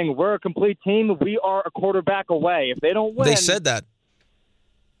essentially saying we're a complete team. We are a quarterback away. If they don't win, They said that.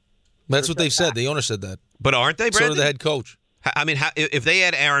 That's what they've said. The owner said that. But aren't they, Brandon? So did the head coach. I mean, if they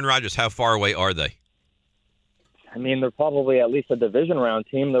had Aaron Rodgers, how far away are they? I mean, they're probably at least a division round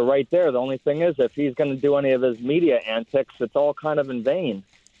team. They're right there. The only thing is, if he's going to do any of his media antics, it's all kind of in vain.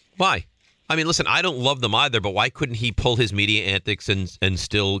 Why? I mean, listen, I don't love them either, but why couldn't he pull his media antics and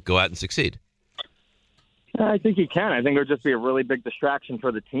still go out and succeed? I think he can. I think it would just be a really big distraction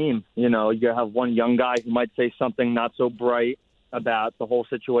for the team. You know, you have one young guy who might say something not so bright about the whole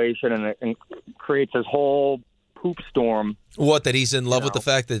situation, and it creates this whole poop storm. What, that he's in love with the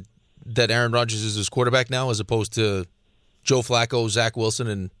fact that Aaron Rodgers is his quarterback now, as opposed to Joe Flacco, Zach Wilson,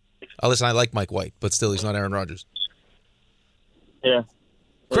 and listen, I like Mike White, but still, he's not Aaron Rodgers. Yeah.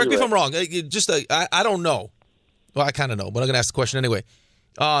 Correct me if I'm wrong. I don't know. Well, I kind of know, but I'm going to ask the question anyway.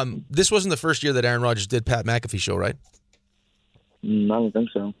 This wasn't the first year that Aaron Rodgers did Pat McAfee show, right? I don't think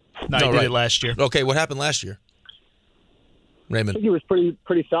so. No, he did it last year. Okay, what happened last year? Raymond. I think he was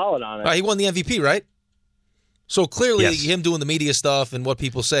pretty solid on it. He won the MVP, right? So clearly, Yes. him doing the media stuff and what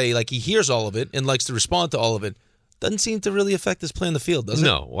people say, like he hears all of it and likes to respond to all of it, doesn't seem to really affect his play on the field, does it?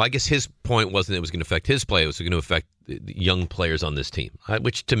 No. Well, I guess his point wasn't it was going to affect his play. It was going to affect the young players on this team,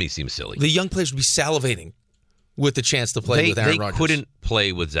 which to me seems silly. The young players would be salivating with the chance to play with Aaron Rodgers. They couldn't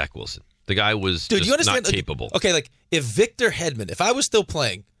play with Zach Wilson. The guy was Dude, you understand? not capable. Okay, like if Victor Hedman, if I was still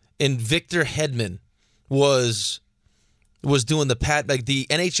playing and Victor Hedman was doing the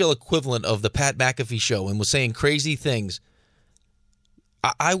NHL equivalent of the Pat McAfee show and was saying crazy things,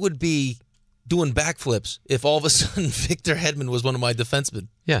 I would be doing backflips if all of a sudden Victor Hedman was one of my defensemen.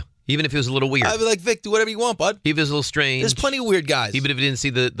 Yeah, even if it was a little weird. I'd be like, Vic, do whatever you want, bud. Even if it was a little strange. There's plenty of weird guys. Even if you didn't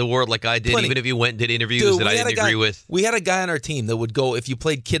see the world like I did. Plenty. Even if you went and did interviews Dude, that I didn't agree with. We had a guy on our team that would go, if you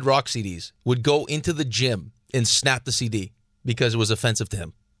played Kid Rock CDs, would go into the gym and snap the CD because it was offensive to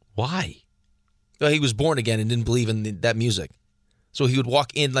him. Why? Well, he was born again and didn't believe in that music. So he would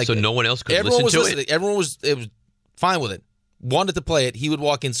walk in like... So no one else could everyone listen was to listening. Everyone was fine with it. Wanted to play it. He would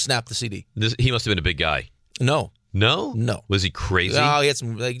walk in, snap the CD. He must have been a big guy. No. No? No. Was he crazy? No, he had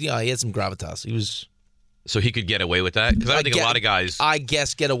some gravitas. He was... So he could get away with that? Because I think a lot of guys... I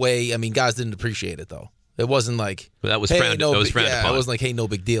guess get away. I mean, guys didn't appreciate it, though. It wasn't like... That was hey, frowned upon. It wasn't like, hey, no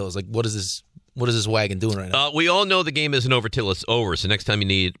big deal. It was like, what is this wagon doing right now? We all know the game isn't over till it's over. So next time you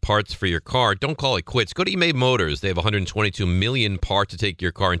need parts for your car, don't call it quits. Go to eBay Motors. They have 122 million parts to take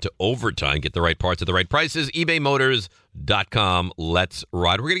your car into overtime. Get the right parts at the right prices. ebaymotors.com. Let's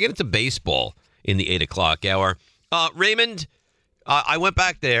ride. We're going to get into baseball in the 8 o'clock hour. Raymond, I went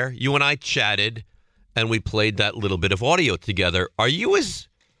back there. You and I chatted, and we played that little bit of audio together. Are you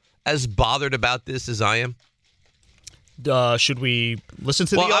as bothered about this as I am? Should we listen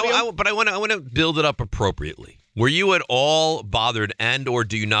to the audio? But I want to build it up appropriately. Were you at all bothered, and or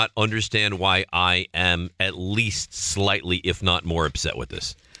do you not understand why I am at least slightly, if not more, upset with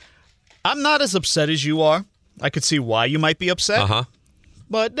this? I'm not as upset as you are. I could see why you might be upset. Uh-huh.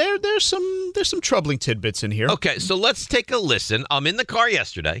 But there's some troubling tidbits in here. Okay, so let's take a listen. I'm in the car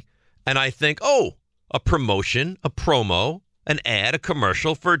yesterday, and I think, a promotion, a promo, an ad, a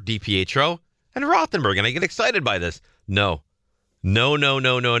commercial for DiPietro and Rothenberg, and I get excited by this. No. You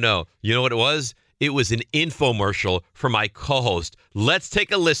know what it was? It was an infomercial for my co-host. Let's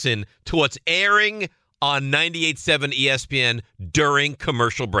take a listen to what's airing on 98.7 ESPN during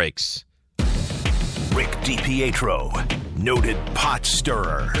commercial breaks. Rick DiPietro, noted pot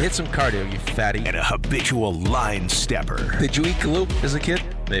stirrer. Hit some cardio, you fatty. And a habitual line stepper. Did you eat Galoob as a kid?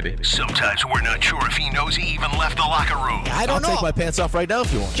 Maybe. Sometimes we're not sure if he knows he even left the locker room. I'll take my pants off right now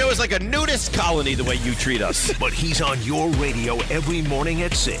if you want. Joe is like a nudist colony the way you treat us. But he's on your radio every morning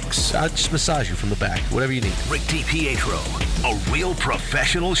at 6. I'll just massage you from the back, whatever you need. Rick DiPietro, a real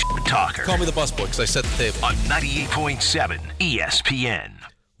professional talker. Call me the busboy because I set the table. On 98.7 ESPN.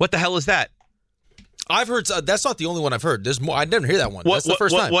 What the hell is that? I've heard that's not the only one I've heard. There's more. I didn't hear that one. That's the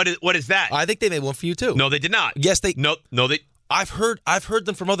first time. What is that? I think they made one for you too. No, they did not. Yes, they. No, they. I've heard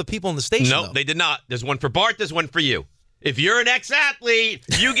them from other people in the station. No, though. they did not. There's one for Bart. There's one for you. If you're an ex-athlete,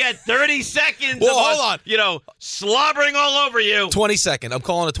 you get 30 seconds of hold us, slobbering all over you. 20-second. I'm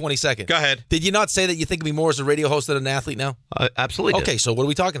calling a 20-second. Go ahead. Did you not say that you think of me more as a radio host than an athlete now? Absolutely. Okay, so what are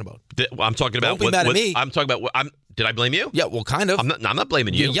we talking about? I'm talking about. Don't be mad at me. I'm talking about. Did I blame you? Yeah, well, kind of. I'm not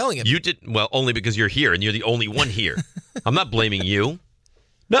blaming you. You're yelling at me. You did well only because you're here and you're the only one here. I'm not blaming you.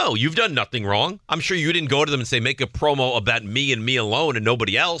 No, you've done nothing wrong. I'm sure you didn't go to them and say, make a promo about me and me alone and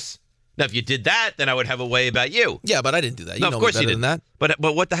nobody else. Now, if you did that, then I would have a way about you. Yeah, but I didn't do that. You No, know of course me you better didn't. than that.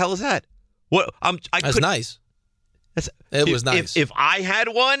 But what the hell is that? What That's nice. It was nice. If I had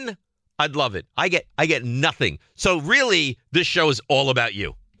one, I'd love it. I get nothing. So really, this show is all about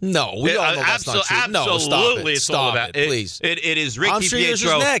you. No, we all know that's not true. No, Absolutely, it's all stop about it, please. It is Rick I'm sure yours is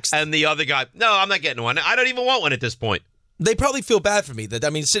DiPietro next. and the other guy. No, I'm not getting one. I don't even want one at this point. They probably feel bad for me.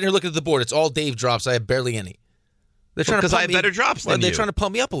 Sitting here looking at the board, it's all Dave drops. I have barely any. They're trying to because I pump have me, better drops than they're you. trying to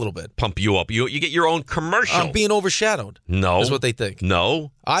pump me up a little bit. Pump you up. You get your own commercial. I'm being overshadowed. No. Is what they think.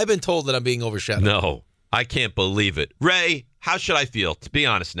 No. I've been told that I'm being overshadowed. No. I can't believe it. Ray, how should I feel? To be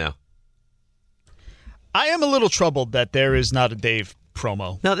honest now. I am a little troubled that there is not a Dave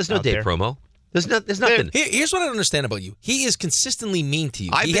promo. No, there's no out Dave there. promo. There's nothing. Here's what I don't understand about you. He is consistently mean to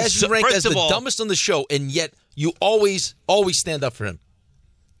you. I've He been has so- you ranked first as of the all- dumbest on the show, and yet you always stand up for him.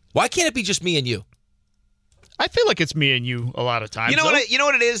 Why can't it be just me and you? I feel like it's me and you a lot of times. You know though. what? You know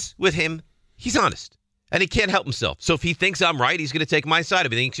what it is with him? He's honest, and he can't help himself. So if he thinks I'm right, he's going to take my side.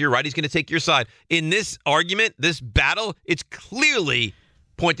 If he thinks you're right, he's going to take your side. In this argument, this battle, it's clearly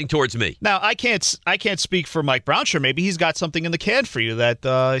pointing towards me. Now I can't speak for Mike Brownshire. Maybe he's got something in the can for you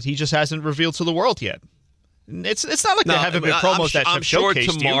that he just hasn't revealed to the world yet. It's not like there haven't been promos that I'm have sure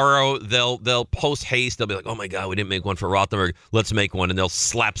showcased tomorrow they'll post haste. They'll be like, "Oh my God, we didn't make one for Rothenberg. Let's make one," and they'll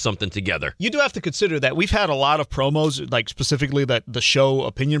slap something together. You do have to consider that we've had a lot of promos, like specifically the show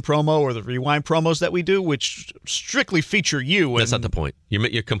opinion promo or the rewind promos that we do, which strictly feature you. That's not the point.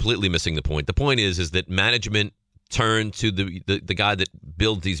 You're completely missing the point. The point is that management turned to the guy that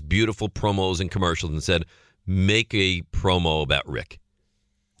builds these beautiful promos and commercials and said, "Make a promo about Rick."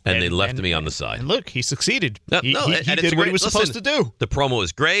 And they left me on the side. And look, he succeeded. No, he and did what he was supposed to do. The promo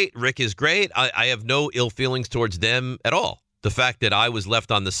is great. Rick is great. I have no ill feelings towards them at all. The fact that I was left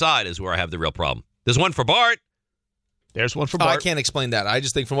on the side is where I have the real problem. There's one for Bart. There's one for I Bart. can't explain that. I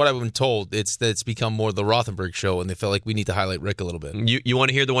just think from what I've been told, it's become more the Rothenberg show, and they felt like we need to highlight Rick a little bit. You want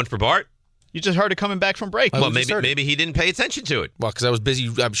to hear the one for Bart? You just heard it coming back from break. Well, maybe he didn't pay attention to it. Well, because I was busy.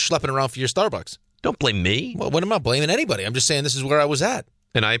 I'm schlepping around for your Starbucks. Don't blame me. Well, what am I blaming anybody? I'm just saying this is where I was at.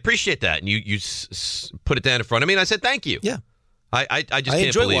 And I appreciate that. And you put it down in front of me, and I said thank you. Yeah. I just I can't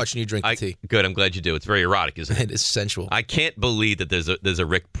enjoy believe, watching you drink the tea. Good. I'm glad you do. It's very erotic, isn't it? It is sensual. I can't believe that there's a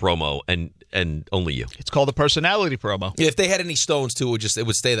Rick promo and only you. It's called a personality promo. If they had any stones too, it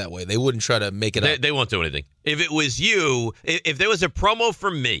would stay that way. They wouldn't try to make it up. They won't do anything. If it was you, if there was a promo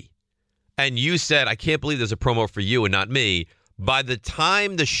for me, and you said, "I can't believe there's a promo for you and not me," by the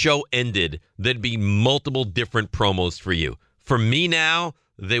time the show ended, there'd be multiple different promos for you. For me now,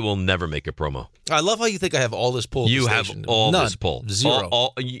 they will never make a promo. I love how you think I have all this pull. You have all None. this pull.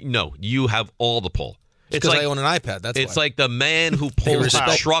 Zero. No, you have all the pull. It's because I own an iPad. That's it's why. like the man who pulls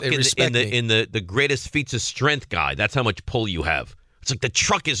the truck in me. the greatest feats of strength guy. That's how much pull you have. It's like the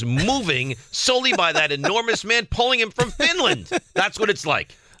truck is moving solely by that enormous man pulling him from Finland. That's what it's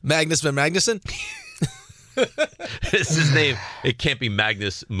like. Magnus Van Magnuson? It's his name. It can't be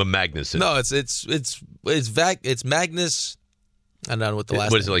Magnus Magnuson. No, it's Magnus. I don't know what the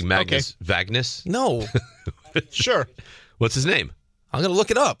last. What is it, name like Magnus Vagnus? No. Sure. What's his name? I'm gonna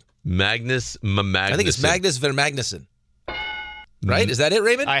look it up. Magnus Magnuson. I think it's Magnus Van Magnuson. Right? Is that it,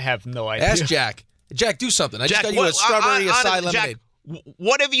 Raymond? I have no idea. Ask Jack. Jack, do something. I Jack, just got you a strawberry acai lemonade. Jack,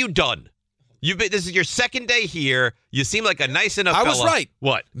 what have you done? This is your second day here. You seem like a nice enough I fella. was right.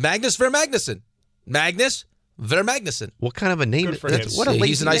 What? Magnus Ver Magnuson. Magnus Ver Magnuson. What kind of a name? Good for him. What a lazy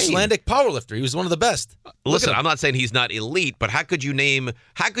He's an name. Icelandic powerlifter. He was one of the best. Listen, I'm not saying he's not elite, but how could you name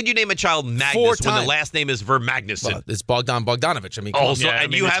a child Magnus when the times. last name is Ver Magnuson? Well, it's Bogdan Bogdanovich. I mean, come on. Also, Yeah, I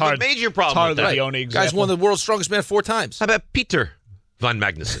and mean, you it's have a hard- major problem with hardly that. the only Guy's example. one of the world's strongest men 4 times. How about Peter Van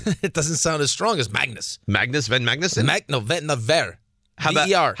Magnuson? It doesn't sound as strong as Magnus. Magnus Van Magnuson? Ver. How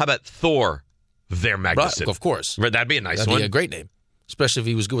V-E-R. about Thor Ver Magnuson? Right, of course. That'd be a nice That'd one. be a great name, especially if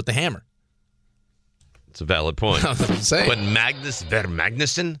he was good with the hammer. It's a valid point. I'm saying. But Magnus Ver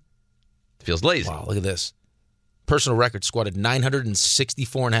Magnuson feels lazy. Wow, look at this. Personal record squatted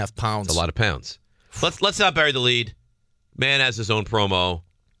 964.5 pounds. It's a lot of pounds. Let's not bury the lead. Man has his own promo.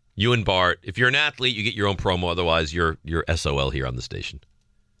 You and Bart. If you're an athlete, you get your own promo. Otherwise, you're SOL here on the station.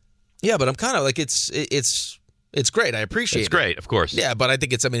 Yeah, but I'm kind of like it's great. I appreciate it. It's great, of course. Yeah, but I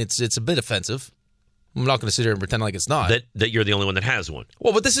think it's a bit offensive. I'm not going to sit here and pretend like it's not. That you're the only one that has one.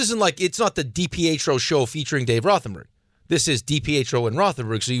 Well, but this isn't like, it's not the DiPietro show featuring Dave Rothenberg. This is DiPietro and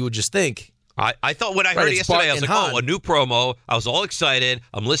Rothenberg, so you would just think. I thought when I Right, heard it it's yesterday, Bart I was and like, Han. oh, a new promo. I was all excited.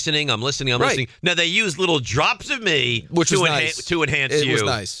 I'm listening. Right. listening. Now, they use little drops of me Which to, was nice. to enhance It you. was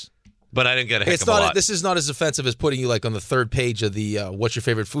nice. But I didn't get a heck It's of a not. lot. This is not as offensive as putting you like on the third page of the "What's your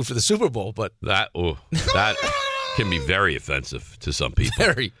favorite food for the Super Bowl?" But That can be very offensive to some people.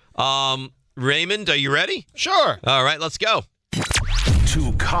 Very. Raymond, are you ready? Sure. All right, let's go.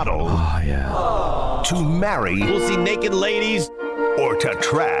 To cuddle. Oh, yeah. To marry. We'll see naked ladies. Or to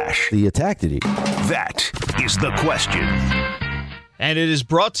trash. The attack did he? That is the question. And it is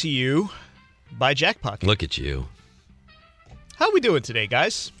brought to you by Jackpot. Look at you. How are we doing today,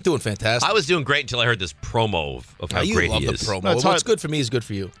 guys? Doing fantastic. I was doing great until I heard this promo of how you great love he the is. promo. No, it's What's good for me is good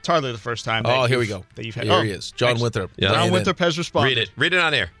for you. It's hardly the first time. Here we go. That you've had. Here he is. John Winthrop. Yeah. John Laying Winthrop has responded. Read it. Read it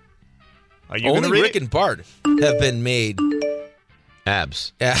on air. Are you going to Only read Rick it? and Bart have been made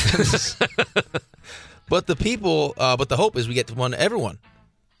Abs. abs. But the hope is we get to everyone.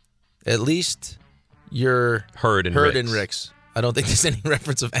 At least your Herd and Rick's. I don't think there's any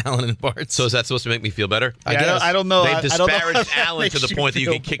reference of Alan and Bart. So is that supposed to make me feel better? I guess. I don't know. They've I don't know disparaged how that Alan to makes the point that you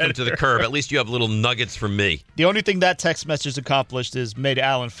feel can kick him to the better. curb. At least you have little nuggets from me. The only thing that text message accomplished is made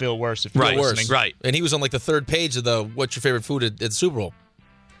Alan feel worse. If Right, you're worse. listening. Right. And he was on like the third page of the what's your favorite food at the Super Bowl.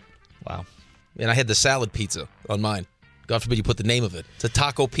 Wow. And I had the salad pizza on mine. God forbid you put the name of it. It's a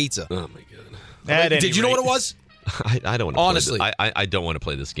taco pizza. Oh, my God. At any Did you know rate, what it was? I don't want to Honestly. play this. I don't want to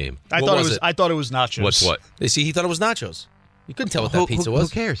play this game. I What thought was it was. it? I thought it was nachos. What's what? You see, he thought it was nachos. You couldn't tell what Who- that pizza who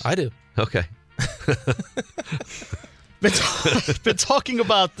was. cares? I do. Okay. Been talking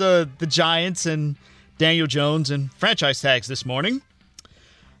about the Giants and Daniel Jones and franchise tags this morning.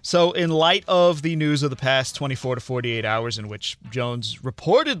 So, in light of the news of the past 24 to 48 hours in which Jones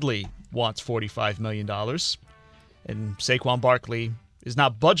reportedly wants $45 million, and Saquon Barkley is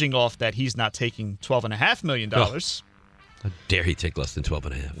not budging off that he's not taking $12.5 million, How dare he take less than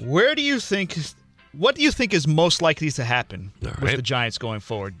 12.5? what do you think is most likely to happen All with right. the Giants going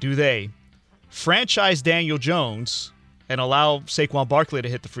forward? Do they franchise Daniel Jones and allow Saquon Barkley to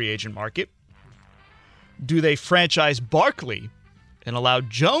hit the free agent market? Do they franchise Barkley and allow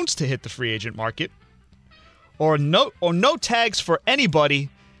Jones to hit the free agent market? Or no tags for anybody,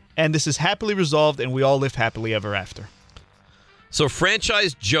 and this is happily resolved and we all live happily ever after? So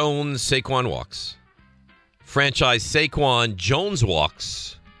franchise Jones, Saquon walks. Franchise Saquon, Jones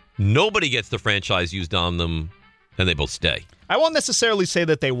walks. Nobody gets the franchise used on them, and they both stay. I won't necessarily say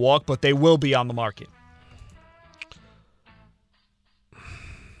that they walk, but they will be on the market.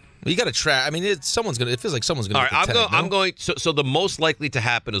 Well, you got to try. I mean, it feels like someone's going to. All right, I'm going. So the most likely to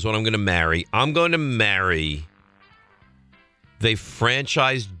happen is what I'm going to marry. I'm going to marry. They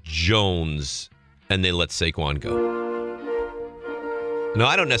franchise Jones, and they let Saquon go. No,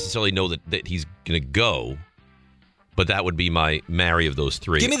 I don't necessarily know that he's going to go, but that would be my marry of those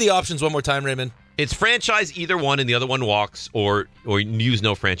three. Give me the options one more time, Raymond. It's franchise either one, and the other one walks, or use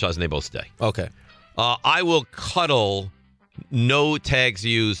no franchise, and they both stay. Okay. I will cuddle no tags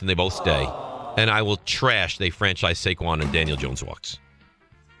used, and they both stay. And I will trash they franchise Saquon and Daniel Jones walks.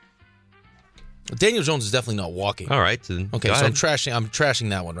 Daniel Jones is definitely not walking. All right. Then Okay, go so ahead. I'm trashing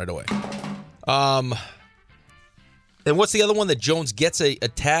that one right away. And what's the other one that Jones gets a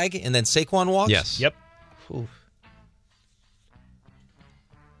tag and then Saquon walks? Yes. Yep. Ooh.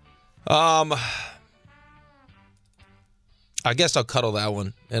 I guess I'll cuddle that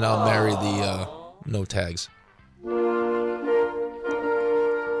one and I'll marry the no tags.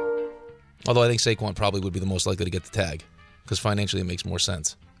 Although I think Saquon probably would be the most likely to get the tag because financially it makes more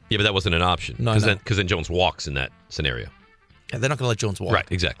sense. Yeah, but that wasn't an option. No, I know. Because then Jones walks in that scenario. Yeah, they're not going to let Jones walk. Right,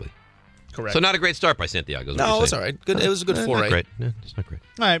 exactly. Correct. So not a great start by Santiago. is what No, you're it's saying. all right. Good. It was a good Not foray. great. No, it's not great.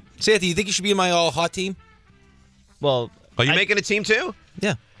 All right. Santi, you think you should be in my all hot team? Well, Are you making a team too?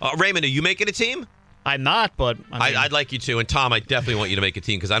 Yeah. Raymond, are you making a team? I'm not, but I mean, I'd like you to. And Tom, I definitely want you to make a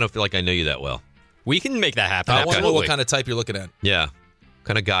team because I don't feel like I know you that well. We can make that happen. I want to know Absolutely. what kind of type you're looking at. Yeah. What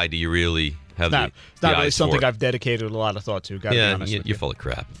kind of guy do you really have it's the not really eyes something for? I've dedicated a lot of thought to. Gotta be Yeah, honest with you're full of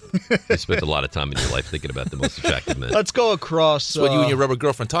crap. You spent a lot of time in your life thinking about the most attractive men. Let's go across That's what you and your rubber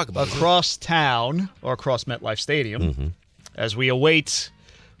girlfriend talk about. across town or across MetLife Stadium Mm-hmm. as we await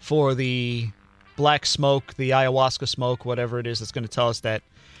for the black smoke, the ayahuasca smoke, whatever it is that's going to tell us that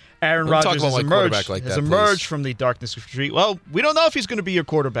Aaron Don't talk Rodgers about has my quarterback like has that, emerged please. from the darkness of retreat. Well, we don't know if he's going to be your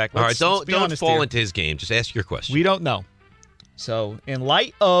quarterback. All right, Let's don't be honest fall here. into his game. Just ask your question. We don't know. So, in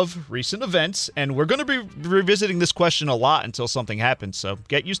light of recent events, and we're going to be revisiting this question a lot until something happens, so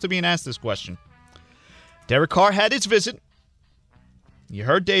get used to being asked this question. Derek Carr had his visit. You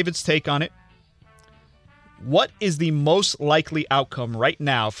heard David's take on it. What is the most likely outcome right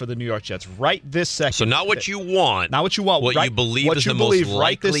now for the New York Jets? Right this second. So not what you want. Not what you want. What right, you believe what is you the believe most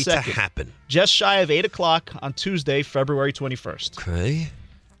right this likely to second. happen. Just shy of 8 o'clock on Tuesday, February 21st. Okay.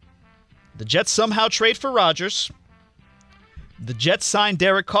 The Jets somehow trade for Rodgers. The Jets sign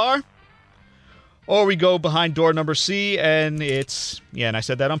Derek Carr. Or we go behind door number C, and it's, and I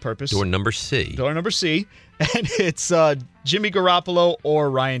said that on purpose. Door number C. Door number C, and it's Jimmy Garoppolo or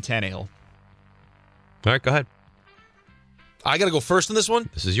Ryan Tannehill. All right, go ahead. I got to go first in this one?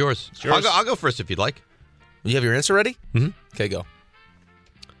 This is yours. It's yours. I'll go first if you'd like. You have your answer ready? Mm-hmm. Okay, go.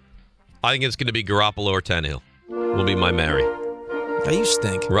 I think it's going to be Garoppolo or Tannehill. Will be my marry. Now you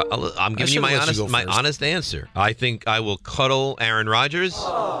stink. I'm giving you my honest answer. I think I will cuddle Aaron Rodgers,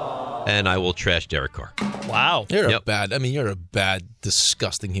 and I will trash Derek Carr. Wow. You're a bad,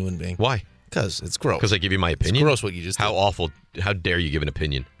 disgusting human being. Why? Because it's gross. Because I give you my opinion? It's gross what you just did. How awful. How dare you give an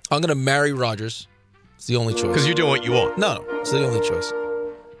opinion? I'm going to marry Rodgers. It's the only choice. Because you're doing what you want. No, it's the only choice.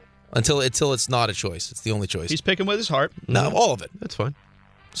 Until it's not a choice. It's the only choice. He's picking with his heart. No, all of it. That's fine.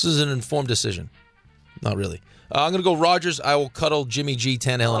 This is an informed decision. Not really. I'm going to go Rodgers. I will cuddle Jimmy G,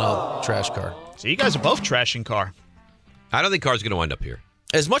 Tannehill, and I'll trash Carr. So you guys are both trashing Carr. I don't think Carr's going to wind up here.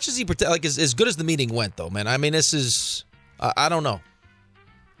 As much as he as good as the meeting went, though, man. I mean, this is I don't know.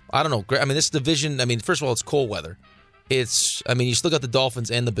 I don't know. I mean, this division. I mean, first of all, it's cold weather. You still got the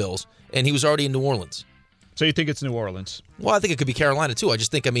Dolphins and the Bills, and he was already in New Orleans. So you think it's New Orleans? Well, I think it could be Carolina too. I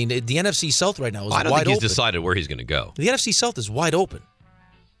just think. I mean, the NFC South right now is wide open. I don't think he's decided where he's going to go. The NFC South is wide open.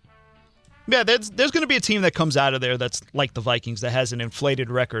 Yeah, there's going to be a team that comes out of there that's like the Vikings that has an inflated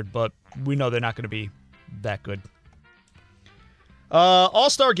record, but we know they're not going to be that good.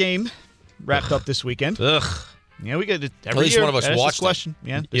 All-Star game wrapped up this weekend. Ugh. Yeah, we get it every year. At least one of us watched this question.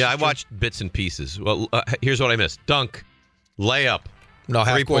 it. I watched bits and pieces. Well, here's what I missed: dunk, layup, no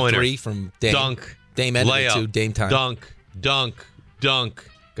half-court 3 from Dame. Dunk, Dame ended layup, it too. Dame time. Dunk.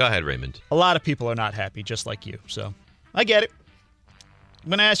 Go ahead, Raymond. A lot of people are not happy, just like you. So I get it. I'm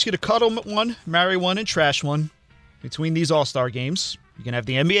going to ask you to cuddle one, marry one, and trash one between these All-Star games. You can have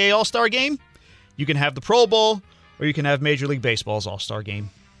the NBA All-Star game, you can have the Pro Bowl, or you can have Major League Baseball's All-Star game.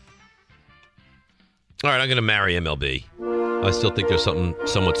 All right, I'm going to marry MLB. I still think there's something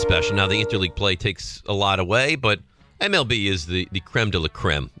somewhat special. Now, the interleague play takes a lot away, but MLB is the creme de la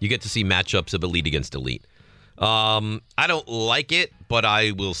creme. You get to see matchups of elite against elite. I don't like it, but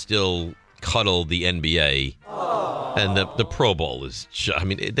I will still cuddle the NBA. And the Pro Bowl is,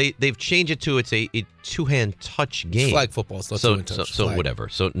 they've changed it to it's a two-hand touch game. It's flag football. It's not two-hand touch. So whatever.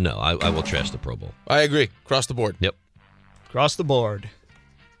 So no, I will trash the Pro Bowl. I agree. Across the board. Yep. Across the board.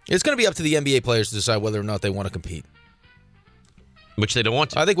 It's going to be up to the NBA players to decide whether or not they want to compete. Which they don't want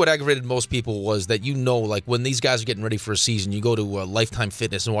to. I think what aggravated most people was that like when these guys are getting ready for a season, you go to Lifetime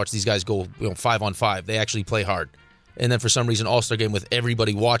Fitness and watch these guys go 5-on-5. They actually play hard. And then for some reason, All-Star game with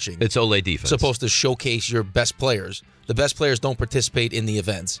everybody watching. It's Olay defense. Supposed to showcase your best players. The best players don't participate in the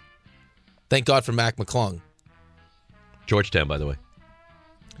events. Thank God for Mac McClung. Georgetown, by the way.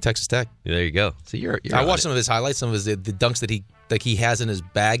 Texas Tech. Yeah, there you go. So you're I watched some of his highlights, some of his the dunks that he has in his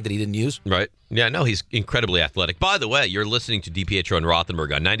bag that he didn't use. Right. Yeah, no, he's incredibly athletic. By the way, you're listening to DiPietro and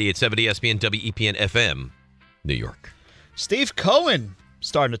Rothenberg on 98.7 ESPN, WEPN FM, New York. Steve Cohen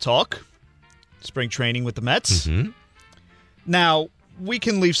starting to talk. Spring training with the Mets. Mm-hmm. Now, we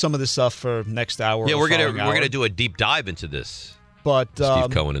can leave some of this stuff for next hour. Yeah, we're gonna do a deep dive into this. But Steve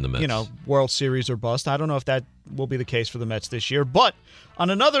Cohen and the Mets. World Series or bust. I don't know if that will be the case for the Mets this year. But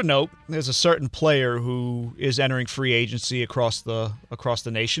on another note, there's a certain player who is entering free agency across the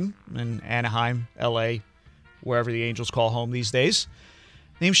nation in Anaheim, L.A., wherever the Angels call home these days,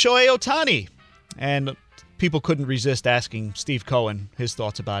 named Shohei Ohtani. And people couldn't resist asking Steve Cohen his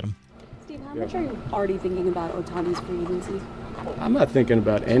thoughts about him. Steve, how much are you already thinking about Ohtani's free agency? I'm not thinking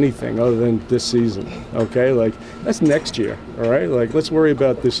about anything other than this season, okay? Like, that's next year, all right? Like, let's worry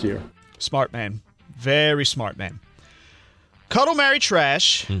about this year. Smart man. Very smart man. Cuddle, marry,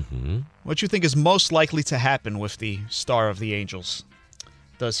 trash. Mm-hmm. What you think is most likely to happen with the star of the Angels?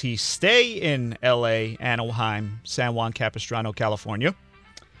 Does he stay in L.A., Anaheim, San Juan Capistrano, California?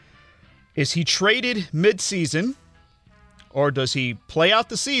 Is he traded mid-season? Or does he play out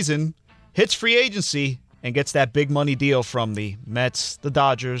the season, hits free agency, and gets that big money deal from the Mets, the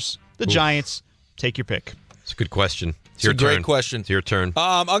Dodgers, the Giants? Take your pick. It's a good question. It's a great question. It's your turn.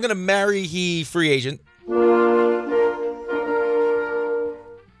 I'm going to marry free agent.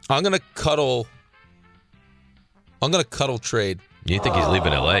 I'm going to cuddle trade. You think he's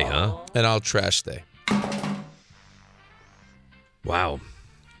leaving L.A., huh? And I'll trash stay. Wow.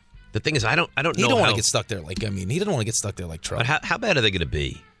 The thing is, I don't know. He don't want to get stuck there. He doesn't want to get stuck there like Trump. But how bad are they going to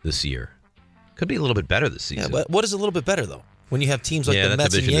be this year? Could be a little bit better this season. Yeah, but what is a little bit better, though? When you have teams like the that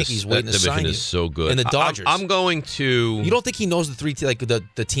Mets and division Yankees waiting that to sign division you. is so good. And the Dodgers. I'm going to. You don't think he knows the three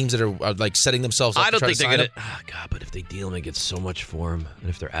the teams that are like setting themselves up? I don't to try think to they're sign going to. him? Oh, God, but if they deal him and get so much for him, and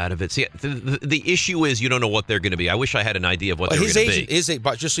if they're out of it, see, the issue is you don't know what they're going to be. I wish I had an idea of what they're going to be. His agent,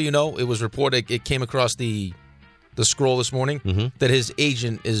 but just so you know, it was reported. It came across the scroll this morning that his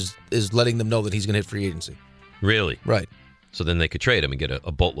agent is letting them know that he's going to hit free agency. Really? Right. So then they could trade him and get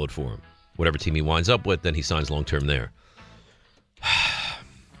a boatload for him. Whatever team he winds up with, then he signs long term there. I'm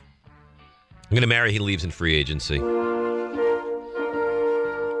going to marry he leaves in free agency.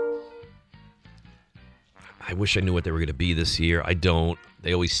 I wish I knew what they were going to be this year. I don't.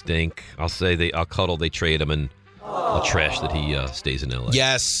 They always stink. I'll cuddle, they trade him, and I'll trash that he stays in L.A.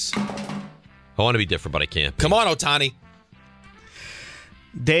 Yes. I want to be different, but I can't. Come on, Ohtani.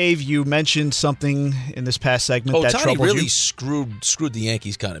 Dave, you mentioned something in this past segment that Ohtani troubled really you. screwed the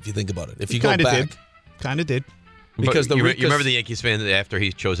Yankees, kind of, if you think about it. If you go Kinda back. Kind of did. Because you remember the Yankees fan after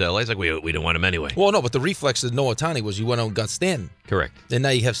he chose LA? It's like, we don't want him anyway. Well, no, but the reflex of no Ohtani was you went out and got Stanton. Correct. And now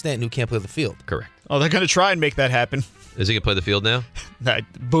you have Stanton who can't play the field. Correct. Oh, they're going to try and make that happen. Is he going to play the field now?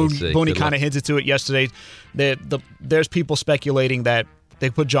 Booney kind of hinted to it yesterday. There's people speculating that they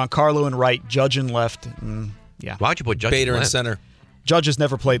put Giancarlo in right, Judge in left. Yeah. Why'd you put Judge Bader in in center? Judge has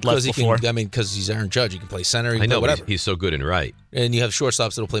never played left before. Because he's Aaron Judge. He can play center. He can I know, play whatever. He's so good in right. And you have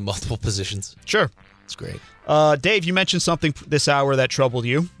shortstops that'll play multiple positions. Sure. It's great. Dave, you mentioned something this hour that troubled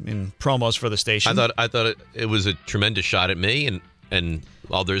you in promos for the station. I thought it was a tremendous shot at me and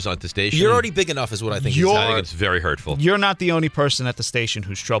others at the station. You're already big enough is what I think. I think it's very hurtful. You're not the only person at the station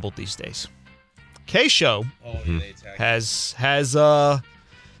who's troubled these days. K-Show has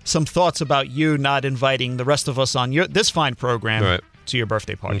some thoughts about you not inviting the rest of us on this fine program to your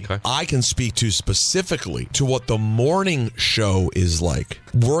birthday party. Okay. I can speak to specifically to what the morning show is like.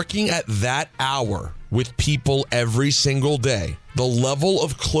 Working at that hour with people every single day, the level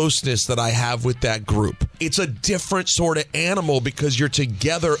of closeness that I have with that group, it's a different sort of animal because you're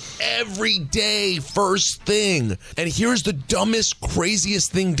together every day, first thing. And here's the dumbest,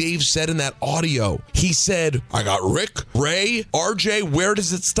 craziest thing Dave said in that audio. He said, I got Rick, Ray, RJ, where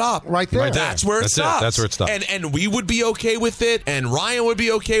does it stop? Right there. That's where it stops. That's where it stops. And we would be okay with it, and Ryan would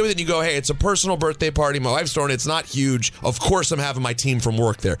be okay with it, and you go, hey, it's a personal birthday party. My wife's throwing it. It's not huge. Of course I'm having my team from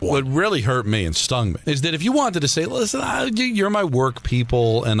work there. What really hurt me and stung me is that if you wanted to say, listen, you're my work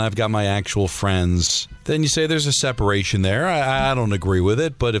people and I've got my actual friends, then you say there's a separation there. I don't agree with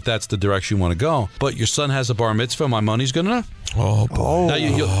it, but if that's the direction you want to go. But your son has a bar mitzvah, my money's good enough. Oh, boy. Now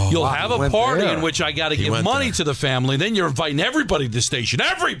you'll wow, have a went party there. in which I got to give money to the family. Then you're inviting everybody to the station,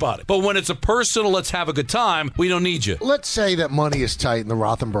 everybody. But when it's a personal, let's have a good time, we don't need you. Let's say that money is tight in the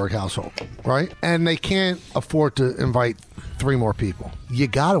Rothenberg household, right? And they can't afford to invite 3 more people. You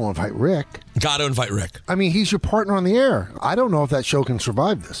got to invite Rick. Got to invite Rick. I mean, he's your partner on the air. I don't know if that show can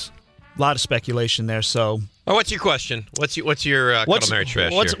survive this. A lot of speculation there. So, what's your question? What's your Cuddle Mary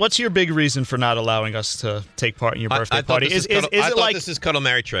Trash here? What's your big reason for not allowing us to take part in your birthday party? This is Cuddle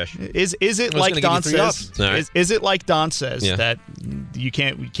Mary Trash. Is it like Don says? Right. Is it like Don says that you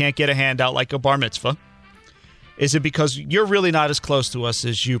can't get a handout like a bar mitzvah? Is it because you're really not as close to us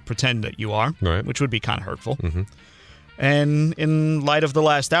as you pretend that you are, right. Which would be kind of hurtful. Mm-hmm. And in light of the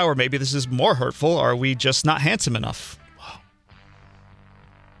last hour, maybe this is more hurtful. Are we just not handsome enough?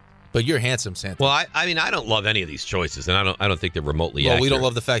 But you're handsome, Santa. Well, I mean, I don't love any of these choices, and I don't think they're remotely accurate. We don't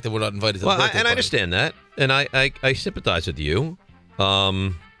love the fact that we're not invited to the birthday party. I understand that, and I sympathize with you.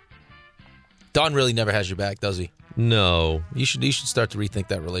 Don really never has your back, does he? No. You should start to rethink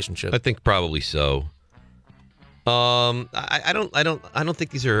that relationship. I think probably so. I don't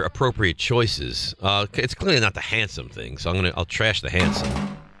think these are appropriate choices. It's clearly not the handsome thing, so I'll trash the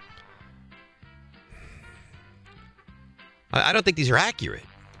handsome. I don't think these are accurate.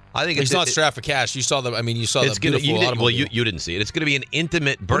 I think it's not strapped for cash. You saw the. I mean, you saw the beautiful automobile. Well, you didn't see it. It's going to be an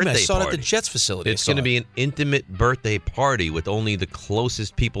intimate birthday party. I saw it at the Jets facility. It's going to be an intimate birthday party with only the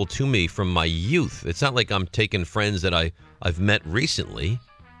closest people to me from my youth. It's not like I'm taking friends that I've met recently.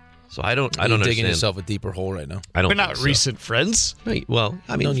 So I don't understand. Digging yourself a deeper hole right now. We're not recent friends. Well,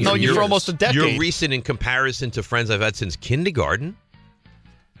 I mean, you're for almost a decade. You're recent in comparison to friends I've had since kindergarten.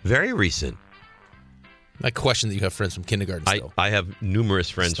 Very recent. I question that you have friends from kindergarten still. I have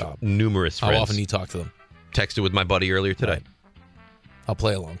numerous friends. Numerous friends. How often do you talk to them? Texted with my buddy earlier today. Right. I'll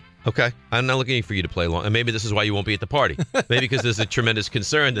play along. Okay. I'm not looking for you to play along. And maybe this is why you won't be at the party. Maybe because there's a tremendous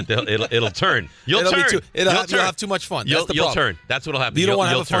concern that it'll turn. You'll have too much fun. You'll turn. That's what'll happen. You don't want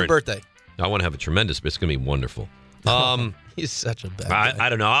to have a fun birthday. I want to have a tremendous, but it's going to be wonderful. He's such a bad guy. I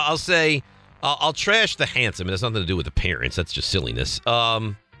don't know. I'll say I'll trash the handsome. It has nothing to do with appearance. That's just silliness.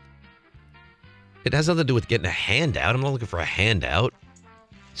 It has nothing to do with getting a handout. I'm not looking for a handout.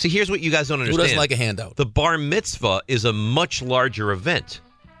 See, here's what you guys don't understand. Who doesn't like a handout? The bar mitzvah is a much larger event.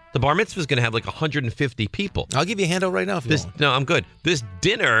 The bar mitzvah is going to have like 150 people. I'll give you a handout right now if you want. No, I'm good. This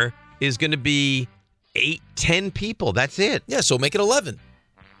dinner is going to be 8-10 people. That's it. Yeah, so make it 11.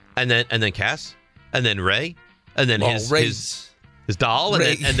 And then Cass, and then Ray, and then his doll, and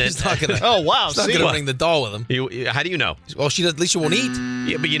then he's not gonna, oh wow, he's not going to bring the doll with him. How do you know? Well, at least she won't eat.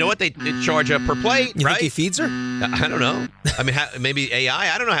 Yeah, but you know what? They charge per plate, you right? think he feeds her? I don't know. I mean, maybe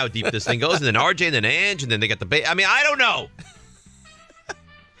AI. I don't know how deep this thing goes. And then RJ, and then Ange, and then they got the baby. I mean, I don't know.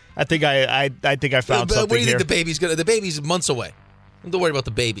 I think I found something. What do you here. think the baby's gonna? The baby's months away. Don't worry about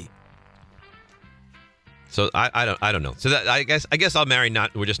the baby. So I don't know. So that I guess I'll marry.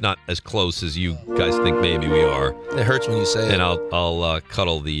 We're just not as close as you guys think maybe we are. It hurts when you say it. And I'll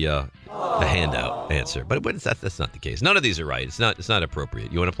cuddle the handout answer. But that's not the case. None of these are right. It's not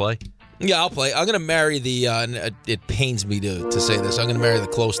appropriate. You want to play? Yeah, I'll play. I'm gonna marry the. And it pains me to say this. I'm gonna marry the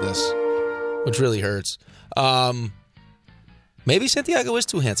closeness, which really hurts. Maybe Santiago is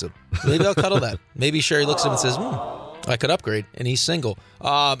too handsome. Maybe I'll cuddle that. Maybe Sherry looks at him and says, I could upgrade, and he's single.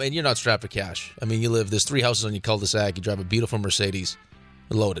 And you're not strapped for cash. I mean, there's 3 houses on your cul-de-sac. You drive a beautiful Mercedes.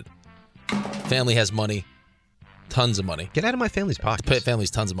 Loaded. Family has money. Tons of money. Get out of my family's pockets.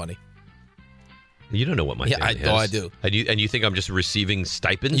 Family's tons of money. You don't know what my family has. No, I do. And you think I'm just receiving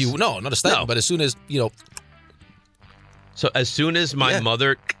stipends? No, not a stipend, but as soon as, So as soon as my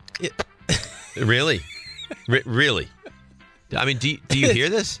mother... Really? Really? I mean, do you hear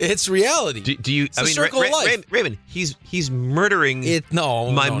this? It's reality. Do you? It's the circle of life. Raymond, he's murdering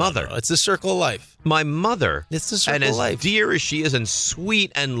my mother. No. It's the circle of life. My mother. It's the circle of life. And as dear as she is, and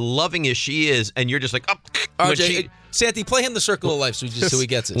sweet and loving as she is, and you're just like, RJ, Santi, play him the circle of life so he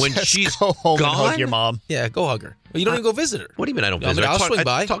gets it. When she's go home gone, and hug your mom. Yeah, go hug her. Well, you don't even go visit her. What do you mean I don't visit her? I'll swing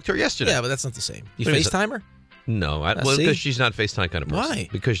by. I talked to her yesterday. Yeah, but that's not the same. You FaceTime her? No, because she's not a FaceTime kind of person. Why?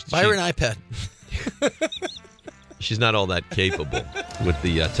 Because buy her an iPad. She's not all that capable with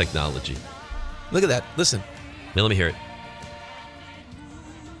the technology. Look at that. Listen. Now, let me hear it.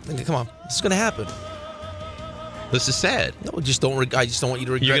 Come on. This is going to happen. This is sad. No, I just don't want you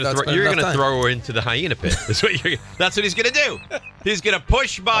to regret that. You're going to throw her into the hyena pit. That's what he's going to do. He's going to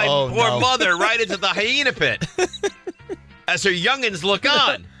push my poor mother right into the hyena pit as her youngins look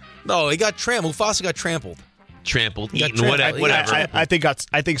on. No, he got trampled. Mufasa got trampled. Eaten, whatever. I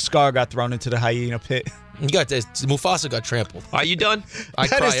think Scar got thrown into the hyena pit. Mufasa got trampled. Are you done? I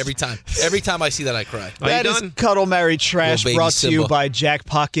cry every time. Every time I see that, I cry. That is Cuddle Marry Trash, brought to you by Jack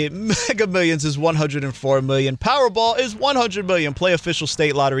Pocket. Mega Millions is $104 million. Powerball is $100 million. Play official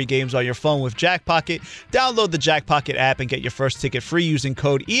state lottery games on your phone with Jack Pocket. Download the Jack Pocket app and get your first ticket free using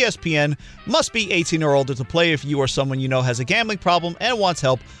code ESPN. Must be 18 or older to play. If you or someone you know has a gambling problem and wants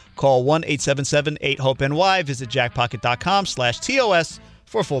help, call 1-877-8-HOPE-NY. Visit jackpocket.com/TOS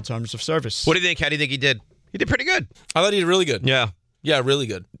for full terms of service. What do you think? How do you think he did? He did pretty good. I thought he did really good. Yeah. Yeah, really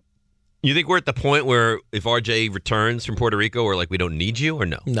good. You think we're at the point where if RJ returns from Puerto Rico, we're like, we don't need you, or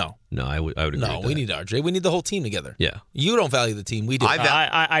no? No. No, I would agree with that. No, we need RJ. We need the whole team together. Yeah. You don't value the team. We do.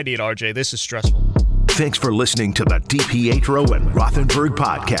 I need RJ. This is stressful. Thanks for listening to the DiPietro and Rothenberg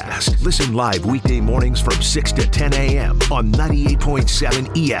podcast. Listen live weekday mornings from 6 to 10 a.m. on 98.7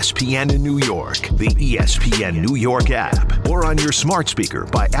 ESPN in New York, the ESPN New York app, or on your smart speaker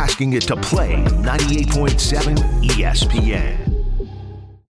by asking it to play 98.7 ESPN.